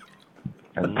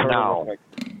 And sort No. of look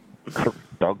like Kirk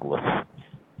Douglas.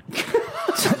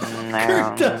 No,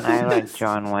 I like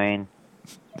John Wayne.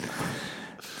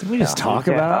 Did we just talk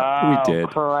Yeah. about? We did.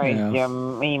 Christ, Yeah.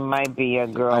 he might be your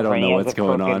girlfriend. I don't He know has what's a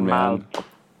going crooked on, mouth. man.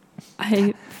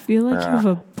 I feel like you have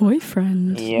a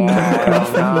boyfriend. Yeah, I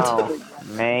don't know.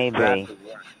 Maybe.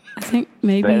 I think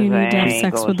maybe you need to have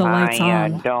sex with the lights How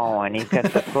you on. doing? He's got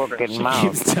the crooked Keeps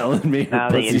mouth. telling me her Now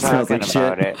that pussy you're smells talking like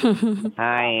about shit. it.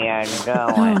 How you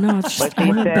No, doing? no, it's just What'd I he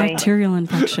have a say? bacterial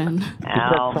infection.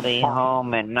 I'll be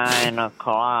home at 9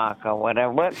 o'clock or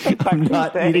whatever. What the fuck I'm you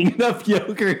not say? eating enough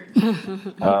yogurt.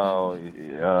 Oh,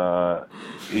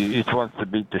 he just wants to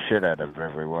beat the shit out of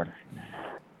everyone.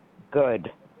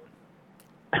 Good.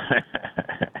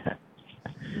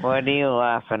 What are you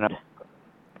laughing at?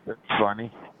 It's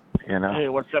funny, you know. Hey,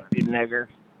 what's up, you nigger?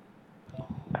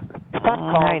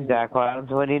 Hi, Dark Clouds.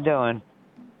 What are you doing?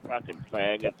 Fucking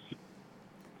faggots.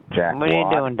 Jack What are you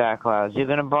Watt. doing, Dark Clouds? You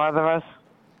gonna bother us?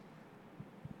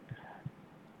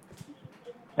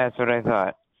 That's what I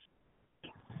thought.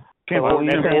 What were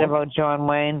you saying about John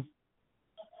Wayne?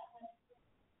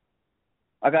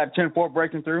 I got 10-4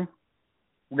 breaking through.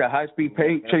 We got high-speed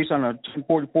chase on a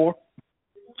 1044.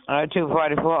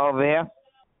 244 over here.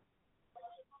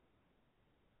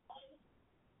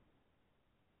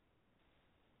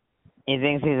 He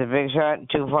thinks he's a big shot.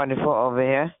 244 over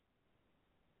here.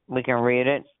 We can read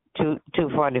it.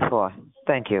 244.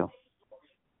 Thank you.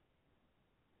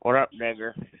 What up,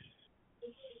 nigger?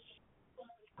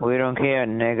 We don't care,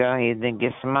 nigga. You think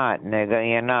you're smart, nigga.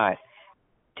 You're not.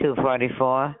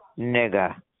 244,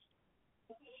 nigga.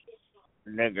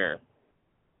 Nigger.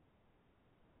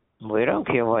 We don't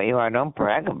care what you are. Don't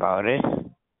brag about it.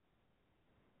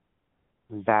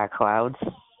 Dark Clouds.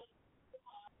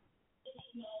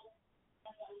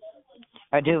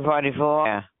 A 244?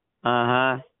 Yeah.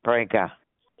 Uh-huh. Breaker.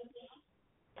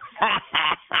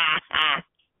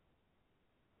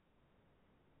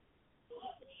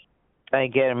 I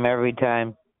get him every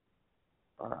time.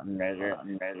 Measure.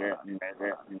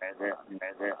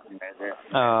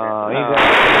 Oh, you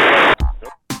got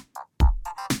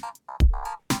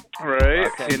Right,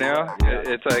 you know,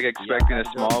 it's like expecting a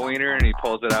small wiener, and he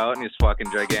pulls it out, and he's fucking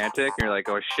gigantic, and you're like,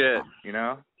 oh shit, you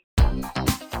know.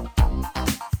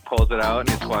 Pulls it out, and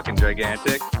he's fucking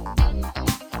gigantic.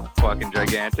 Oh,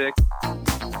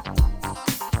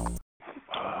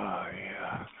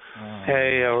 yeah.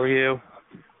 Hey, how are you?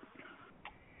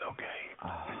 Okay.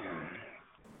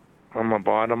 I'm a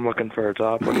bottom looking for a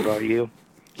top. What about you?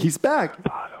 He's back.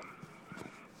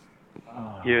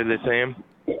 You're the same?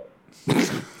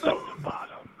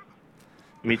 Bottom.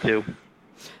 Me too.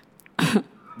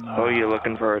 Oh, you're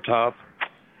looking for a top?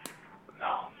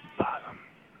 No, bottom.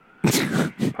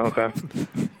 Okay.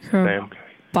 You're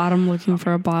bottom looking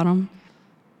for a bottom.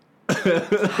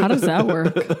 How does that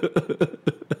work?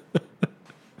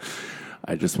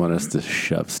 I just want us to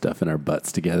shove stuff in our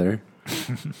butts together.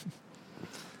 I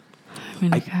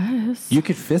mean, I guess. You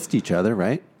could fist each other,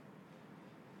 right?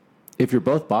 If you're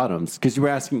both bottoms, because you were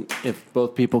asking if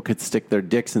both people could stick their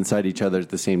dicks inside each other at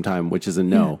the same time, which is a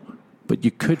no. Yeah. But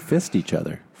you could fist each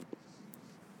other.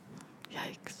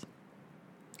 Yikes.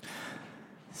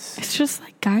 It's just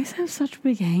like guys have such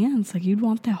big hands. Like you'd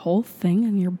want that whole thing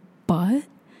in your butt.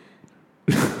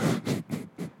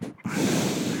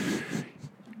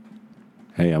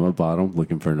 Hey, I'm a bottom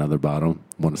looking for another bottom.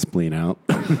 Want to spleen out?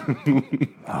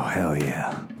 Oh, hell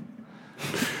yeah.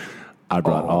 I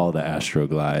brought all the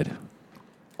Astroglide.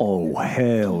 Oh,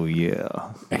 hell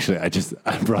yeah. Actually, I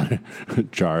brought a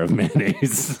jar of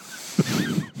mayonnaise.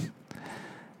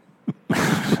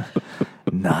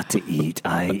 Not to eat.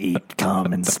 I eat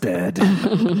cum instead.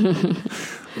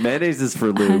 Mayonnaise is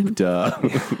for lube, duh.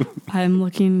 I'm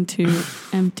looking to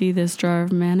empty this jar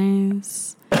of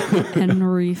mayonnaise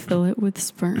and refill it with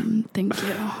sperm. Thank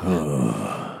you.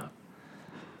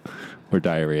 Or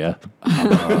diarrhea.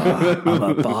 I'm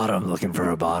a bottom looking for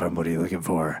a bottom. What are you looking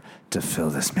for? To fill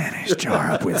this mayonnaise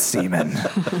jar up with semen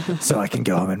so I can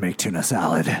go home and make tuna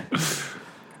salad.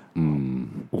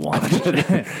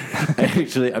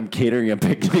 Actually, I'm catering a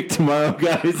picnic tomorrow,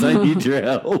 guys. I need your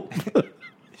help.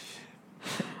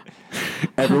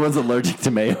 Everyone's allergic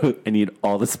to mayo. I need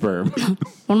all the sperm.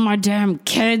 One of my damn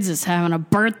kids is having a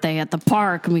birthday at the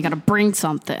park and we got to bring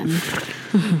something.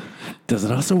 Does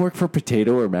it also work for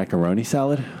potato or macaroni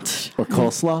salad? Or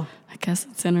coleslaw? I guess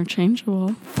it's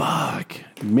interchangeable. Fuck.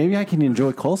 Maybe I can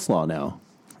enjoy coleslaw now.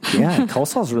 Yeah,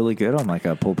 coleslaw's really good on like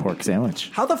a pulled pork sandwich.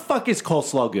 How the fuck is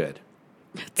coleslaw good?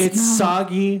 It's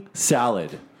soggy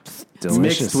salad.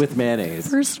 Delicious. Mixed with mayonnaise.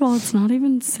 First of all, it's not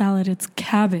even salad, it's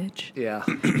cabbage. Yeah.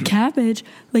 Cabbage,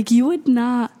 like you would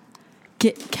not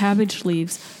get cabbage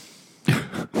leaves,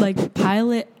 like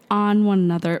pile it on one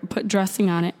another, put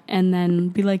dressing on it, and then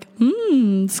be like,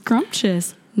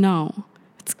 scrumptious. No,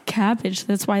 it's cabbage.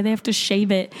 That's why they have to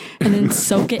shave it and then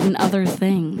soak it in other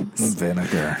things.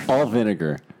 Vinegar. All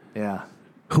vinegar. Yeah.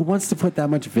 Who wants to put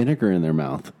that much vinegar in their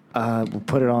mouth? We'll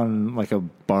put it on like a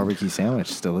barbecue sandwich.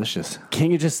 It's delicious.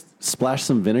 Can't you just splash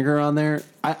some vinegar on there?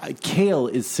 Kale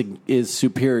is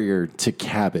superior to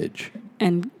cabbage.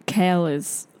 And kale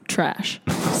is trash.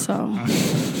 So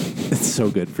it's so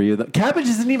good for you. Cabbage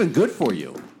isn't even good for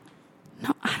you.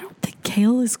 No, I don't think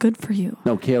kale is good for you.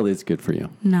 No, kale is good for you.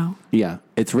 No. Yeah,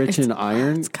 it's rich in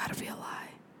iron. It's got to be a lie.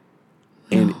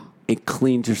 And it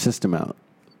cleans your system out.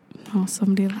 Oh,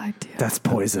 somebody lied to you. That's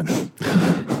poison.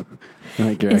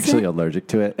 Like you're Is actually it? allergic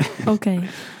to it. Okay.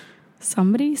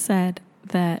 Somebody said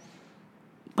that,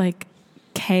 like,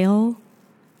 kale,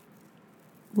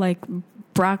 like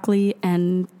broccoli,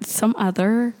 and some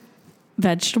other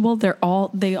vegetable,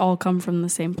 they all come from the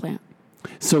same plant.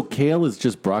 So kale is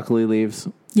just broccoli leaves?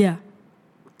 Yeah.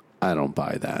 I don't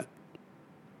buy that.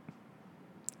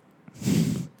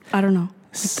 I don't know.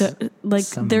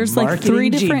 There's like three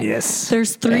different. Genius.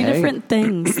 There's three Hey. different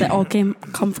things that all come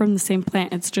from the same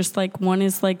plant. It's just like one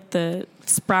is like the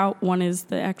sprout, one is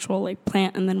the actual like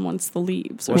plant, and then one's the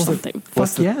leaves or something.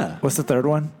 What's the third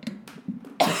one?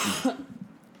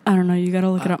 I don't know. You got to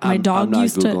look it up. My dog I'm not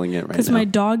used Googling to it right because now. my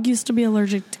dog used to be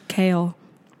allergic to kale,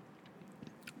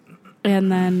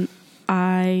 and then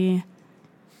I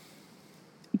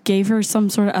gave her some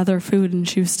sort of other food, and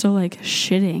she was still like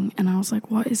shitting, and I was like,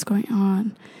 "What is going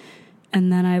on?"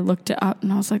 And then I looked it up,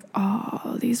 and I was like,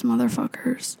 "Oh, these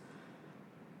motherfuckers!"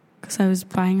 Because I was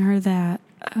buying her that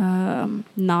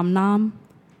Nom Nom.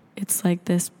 It's like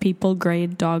this people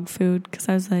grade dog food. Because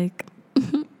I was like,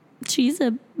 she's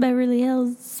a Beverly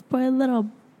Hills spoiled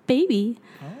little baby.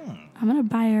 I'm gonna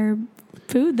buy her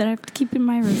food that I have to keep in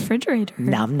my refrigerator.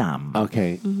 Nom nom.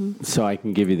 Okay, so I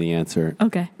can give you the answer.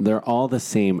 Okay. They're all the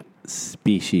same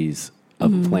species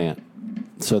of plant.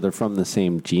 So they're from the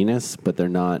same genus, but they're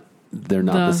not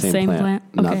the same plant.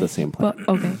 Okay. Not the same plant.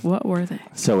 Okay, what were they?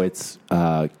 So it's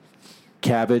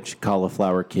cabbage,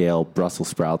 cauliflower, kale, Brussels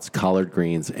sprouts, collard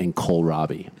greens, and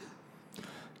kohlrabi.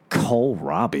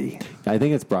 Kohlrabi? I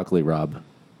think it's broccoli rabe.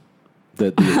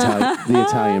 The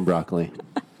Italian broccoli,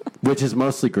 which is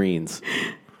mostly greens.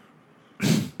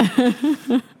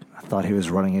 I thought he was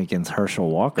running against Herschel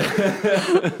Walker.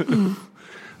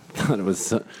 Thought it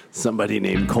was somebody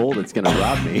named Cole that's going to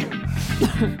rob me.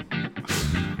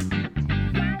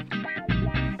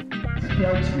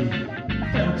 Bounce me, baby.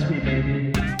 Bounce me, baby.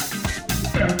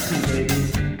 Bounce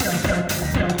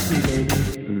me,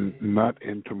 baby. Not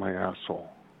into my asshole.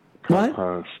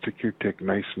 What? Stick your dick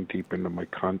nice and deep into my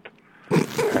cunt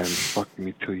and fuck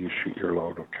me till you shoot your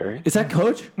load, okay? Is that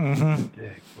Coach? Mm-hmm.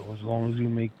 Dick, but as long as you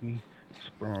make me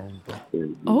sperm, bro.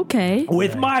 Okay.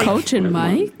 With Mike. Coach and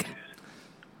Mike?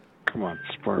 Come on,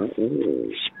 sperm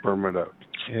it out.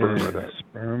 Sperm it out.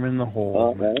 Sperm in the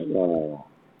hole.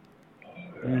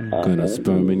 Gonna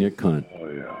sperm in your cunt.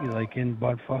 You like in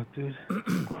butt fuck, dude?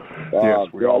 Yes,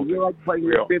 we all you like playing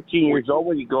you're 15 years old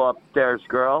when you go upstairs,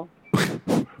 girl.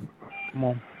 Come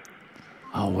on.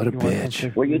 Oh, what a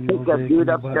bitch. When you take a dude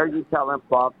upstairs, you tell him,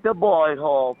 fuck the boy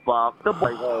hole, fuck the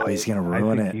boy hole. Oh, he's going to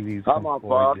ruin it. Come on,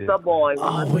 fuck the boy.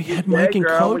 Oh, we had Mike and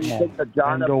girl, Coach. When you take the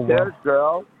John upstairs,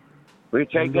 girl, when you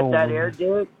try to get that air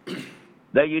dick,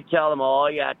 then you tell him, oh,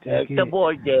 yeah, take the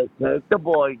boy dick, take the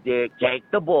boy dick, take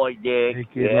the boy dick.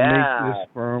 Yeah.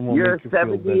 You're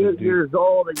 78 years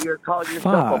old and you're calling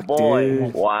yourself a boy.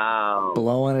 Dude. Wow.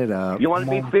 Blowing it up. You want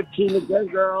to be 15 again,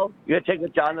 girl? You going to take a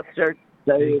John upstairs,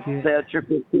 say that you're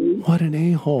 15? What an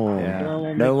a-hole.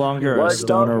 Yeah. No longer a What's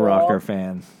Stoner up, Rocker bro?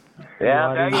 fan.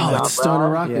 Yeah, there you go, Oh, it's Stoner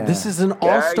bro. Rocker. Yeah. This is an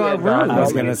There all-star you go. room. I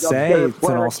was going to You say go it's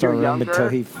an all-star you're room until younger.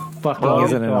 he fucking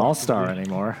isn't an all-star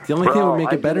anymore. The only thing that would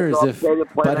make it better is if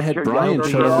Butthead Brian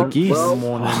showed up the geese.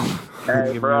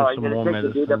 Hey, bro, are you going to take the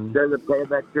dude upstairs and play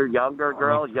that you're younger,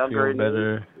 girl? Younger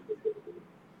than me?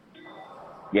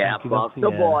 Yeah, fuck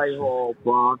the boy hole.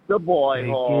 Fuck the boy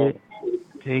hole.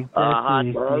 Take that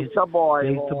dick. Take the boy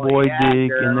Take the hole. boy Yeah, dick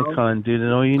girl. in the cunt, dude.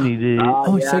 And all you need is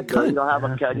Oh, he yeah, said girl, cunt. You don't have a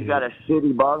cunt. You got a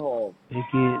shitty butthole.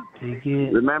 take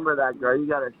it. Remember that, girl. You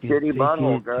got a shitty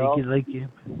butthole, girl. Take it like you.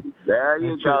 There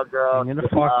you go, girl. I'm gonna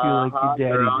fuck you like your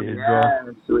daddy girl. did, bro.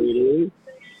 Yeah, sweetie.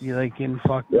 You like getting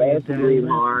fucked by Yeah, your daddy?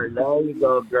 sweetheart. There you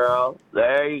go, girl.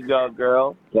 There you go,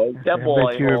 girl. Take the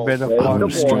boy bet you're a hole. better Take the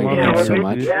fucker. Straight boy up hole. so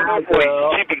much. Yeah,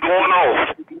 girl. Keep it going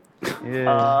off.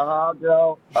 Yeah.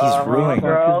 Girl. He's ruining.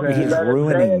 girl. He's You better say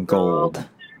ruining it, girl. gold.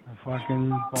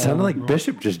 Fucking. Sounded like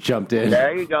Bishop just jumped in.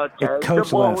 There you go. Take the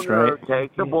Coach boner. left, right?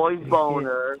 Take the boy's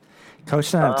boner. Coach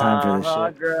doesn't have time for this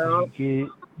shit. Girl. Take it.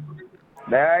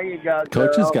 There you go, girl.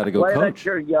 Coach has gotta go Play coach. that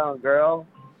you're young, girl.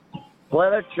 Play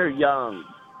that you're young.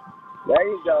 There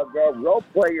you go, girl. Role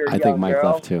play your I young think Mike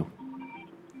girl. left too.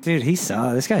 Dude, he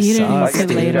sucks. This guy He didn't sucks. even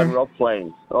say dude. later. Role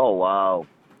playing. Oh, wow.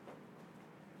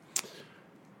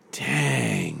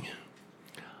 Dang.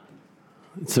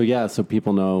 So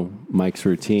people know Mike's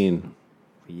routine.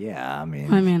 Yeah, I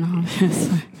mean,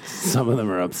 obviously. Some of them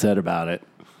are upset about it.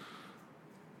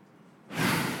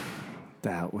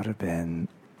 that would have been,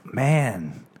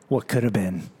 man, what could have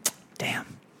been.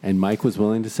 Damn. And Mike was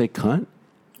willing to say cunt?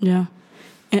 Yeah.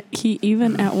 And he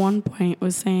even at one point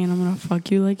was saying, I'm going to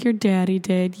fuck you like your daddy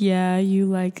did. Yeah, you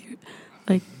like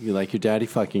Like, you like your daddy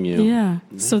fucking you. yeah.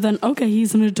 So then, okay,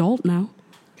 he's an adult now.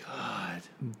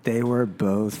 They were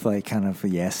both like kind of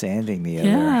yes-anding the other.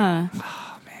 Yeah.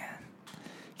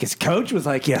 Because Coach was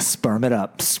like, yes, sperm it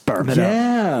up. Sperm it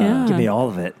Yeah. up. Yeah. Give me all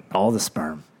of it. All the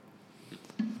sperm.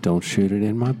 Don't shoot it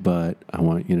in my butt. I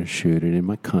want you to shoot it in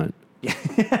my cunt.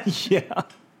 Yeah.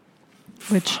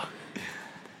 Which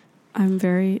I'm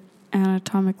very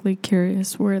anatomically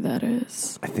curious where that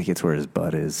is. I think it's where his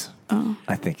butt is. Oh.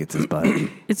 I think it's his butt.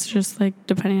 It's just like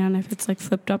depending on if it's like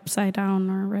flipped upside down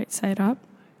or right side up,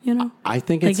 you know? I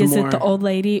think like it's is more... it the old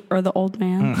lady or the old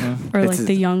man Mhm. or It's like his-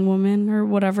 the young woman or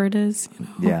whatever it is, you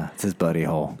know? Yeah, it's his buddy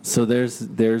hole. So there's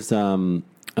a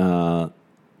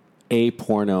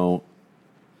porno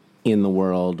in the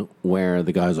world where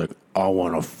the guy's like, I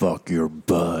want to fuck your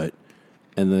butt.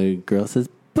 And the girl says,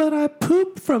 but I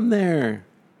poop from there.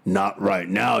 Not right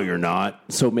now, you're not.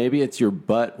 So maybe it's your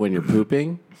butt when you're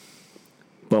pooping,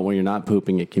 but when you're not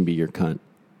pooping, it can be your cunt.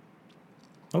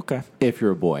 Okay. If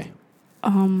you're a boy.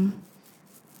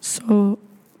 So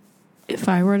if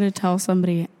I were to tell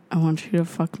somebody I want you to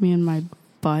fuck me in my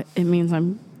butt, it means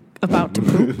I'm about to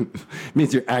poop.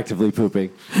 Means you're actively pooping.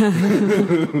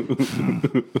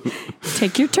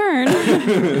 Take your turn.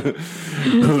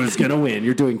 Who's gonna win?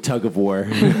 You're doing tug of war.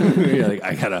 You're like,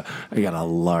 I got a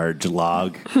large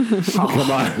log.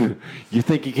 Come on. You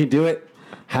think you can do it?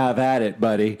 Have at it,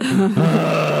 buddy.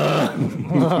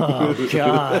 Oh,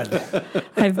 God.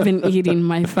 I've been eating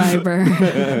my fiber.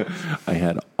 I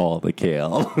had all the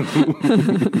kale.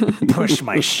 Push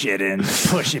my shit in.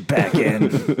 Push it back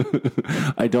in.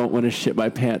 I don't want to shit my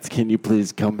pants. Can you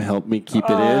please come help me keep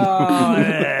it in?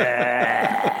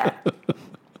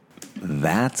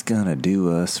 That's going to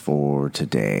do us for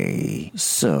today.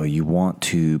 So you want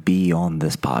to be on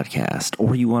this podcast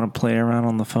or you want to play around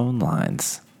on the phone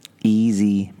lines?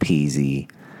 Easy peasy,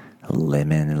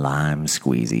 lemon lime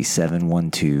squeezy,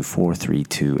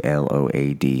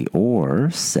 712-432-LOAD or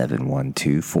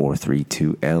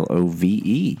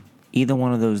 712-432-LOVE. Either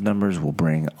one of those numbers will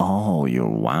bring all your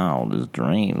wildest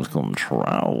dreams come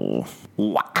true.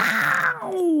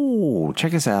 Wow!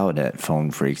 Check us out at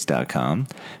phonefreaks.com.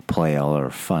 Play all our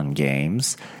fun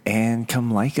games and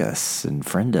come like us and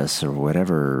friend us or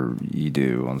whatever you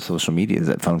do on social medias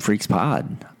at Phone Freaks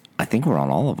Pod. I think we're on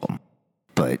all of them.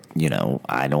 But, you know,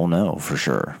 I don't know for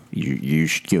sure. You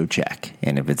should go check.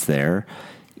 And if it's there,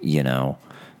 you know,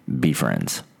 be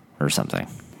friends or something.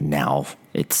 Now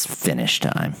it's finish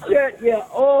time. Shit, yeah.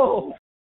 Oh.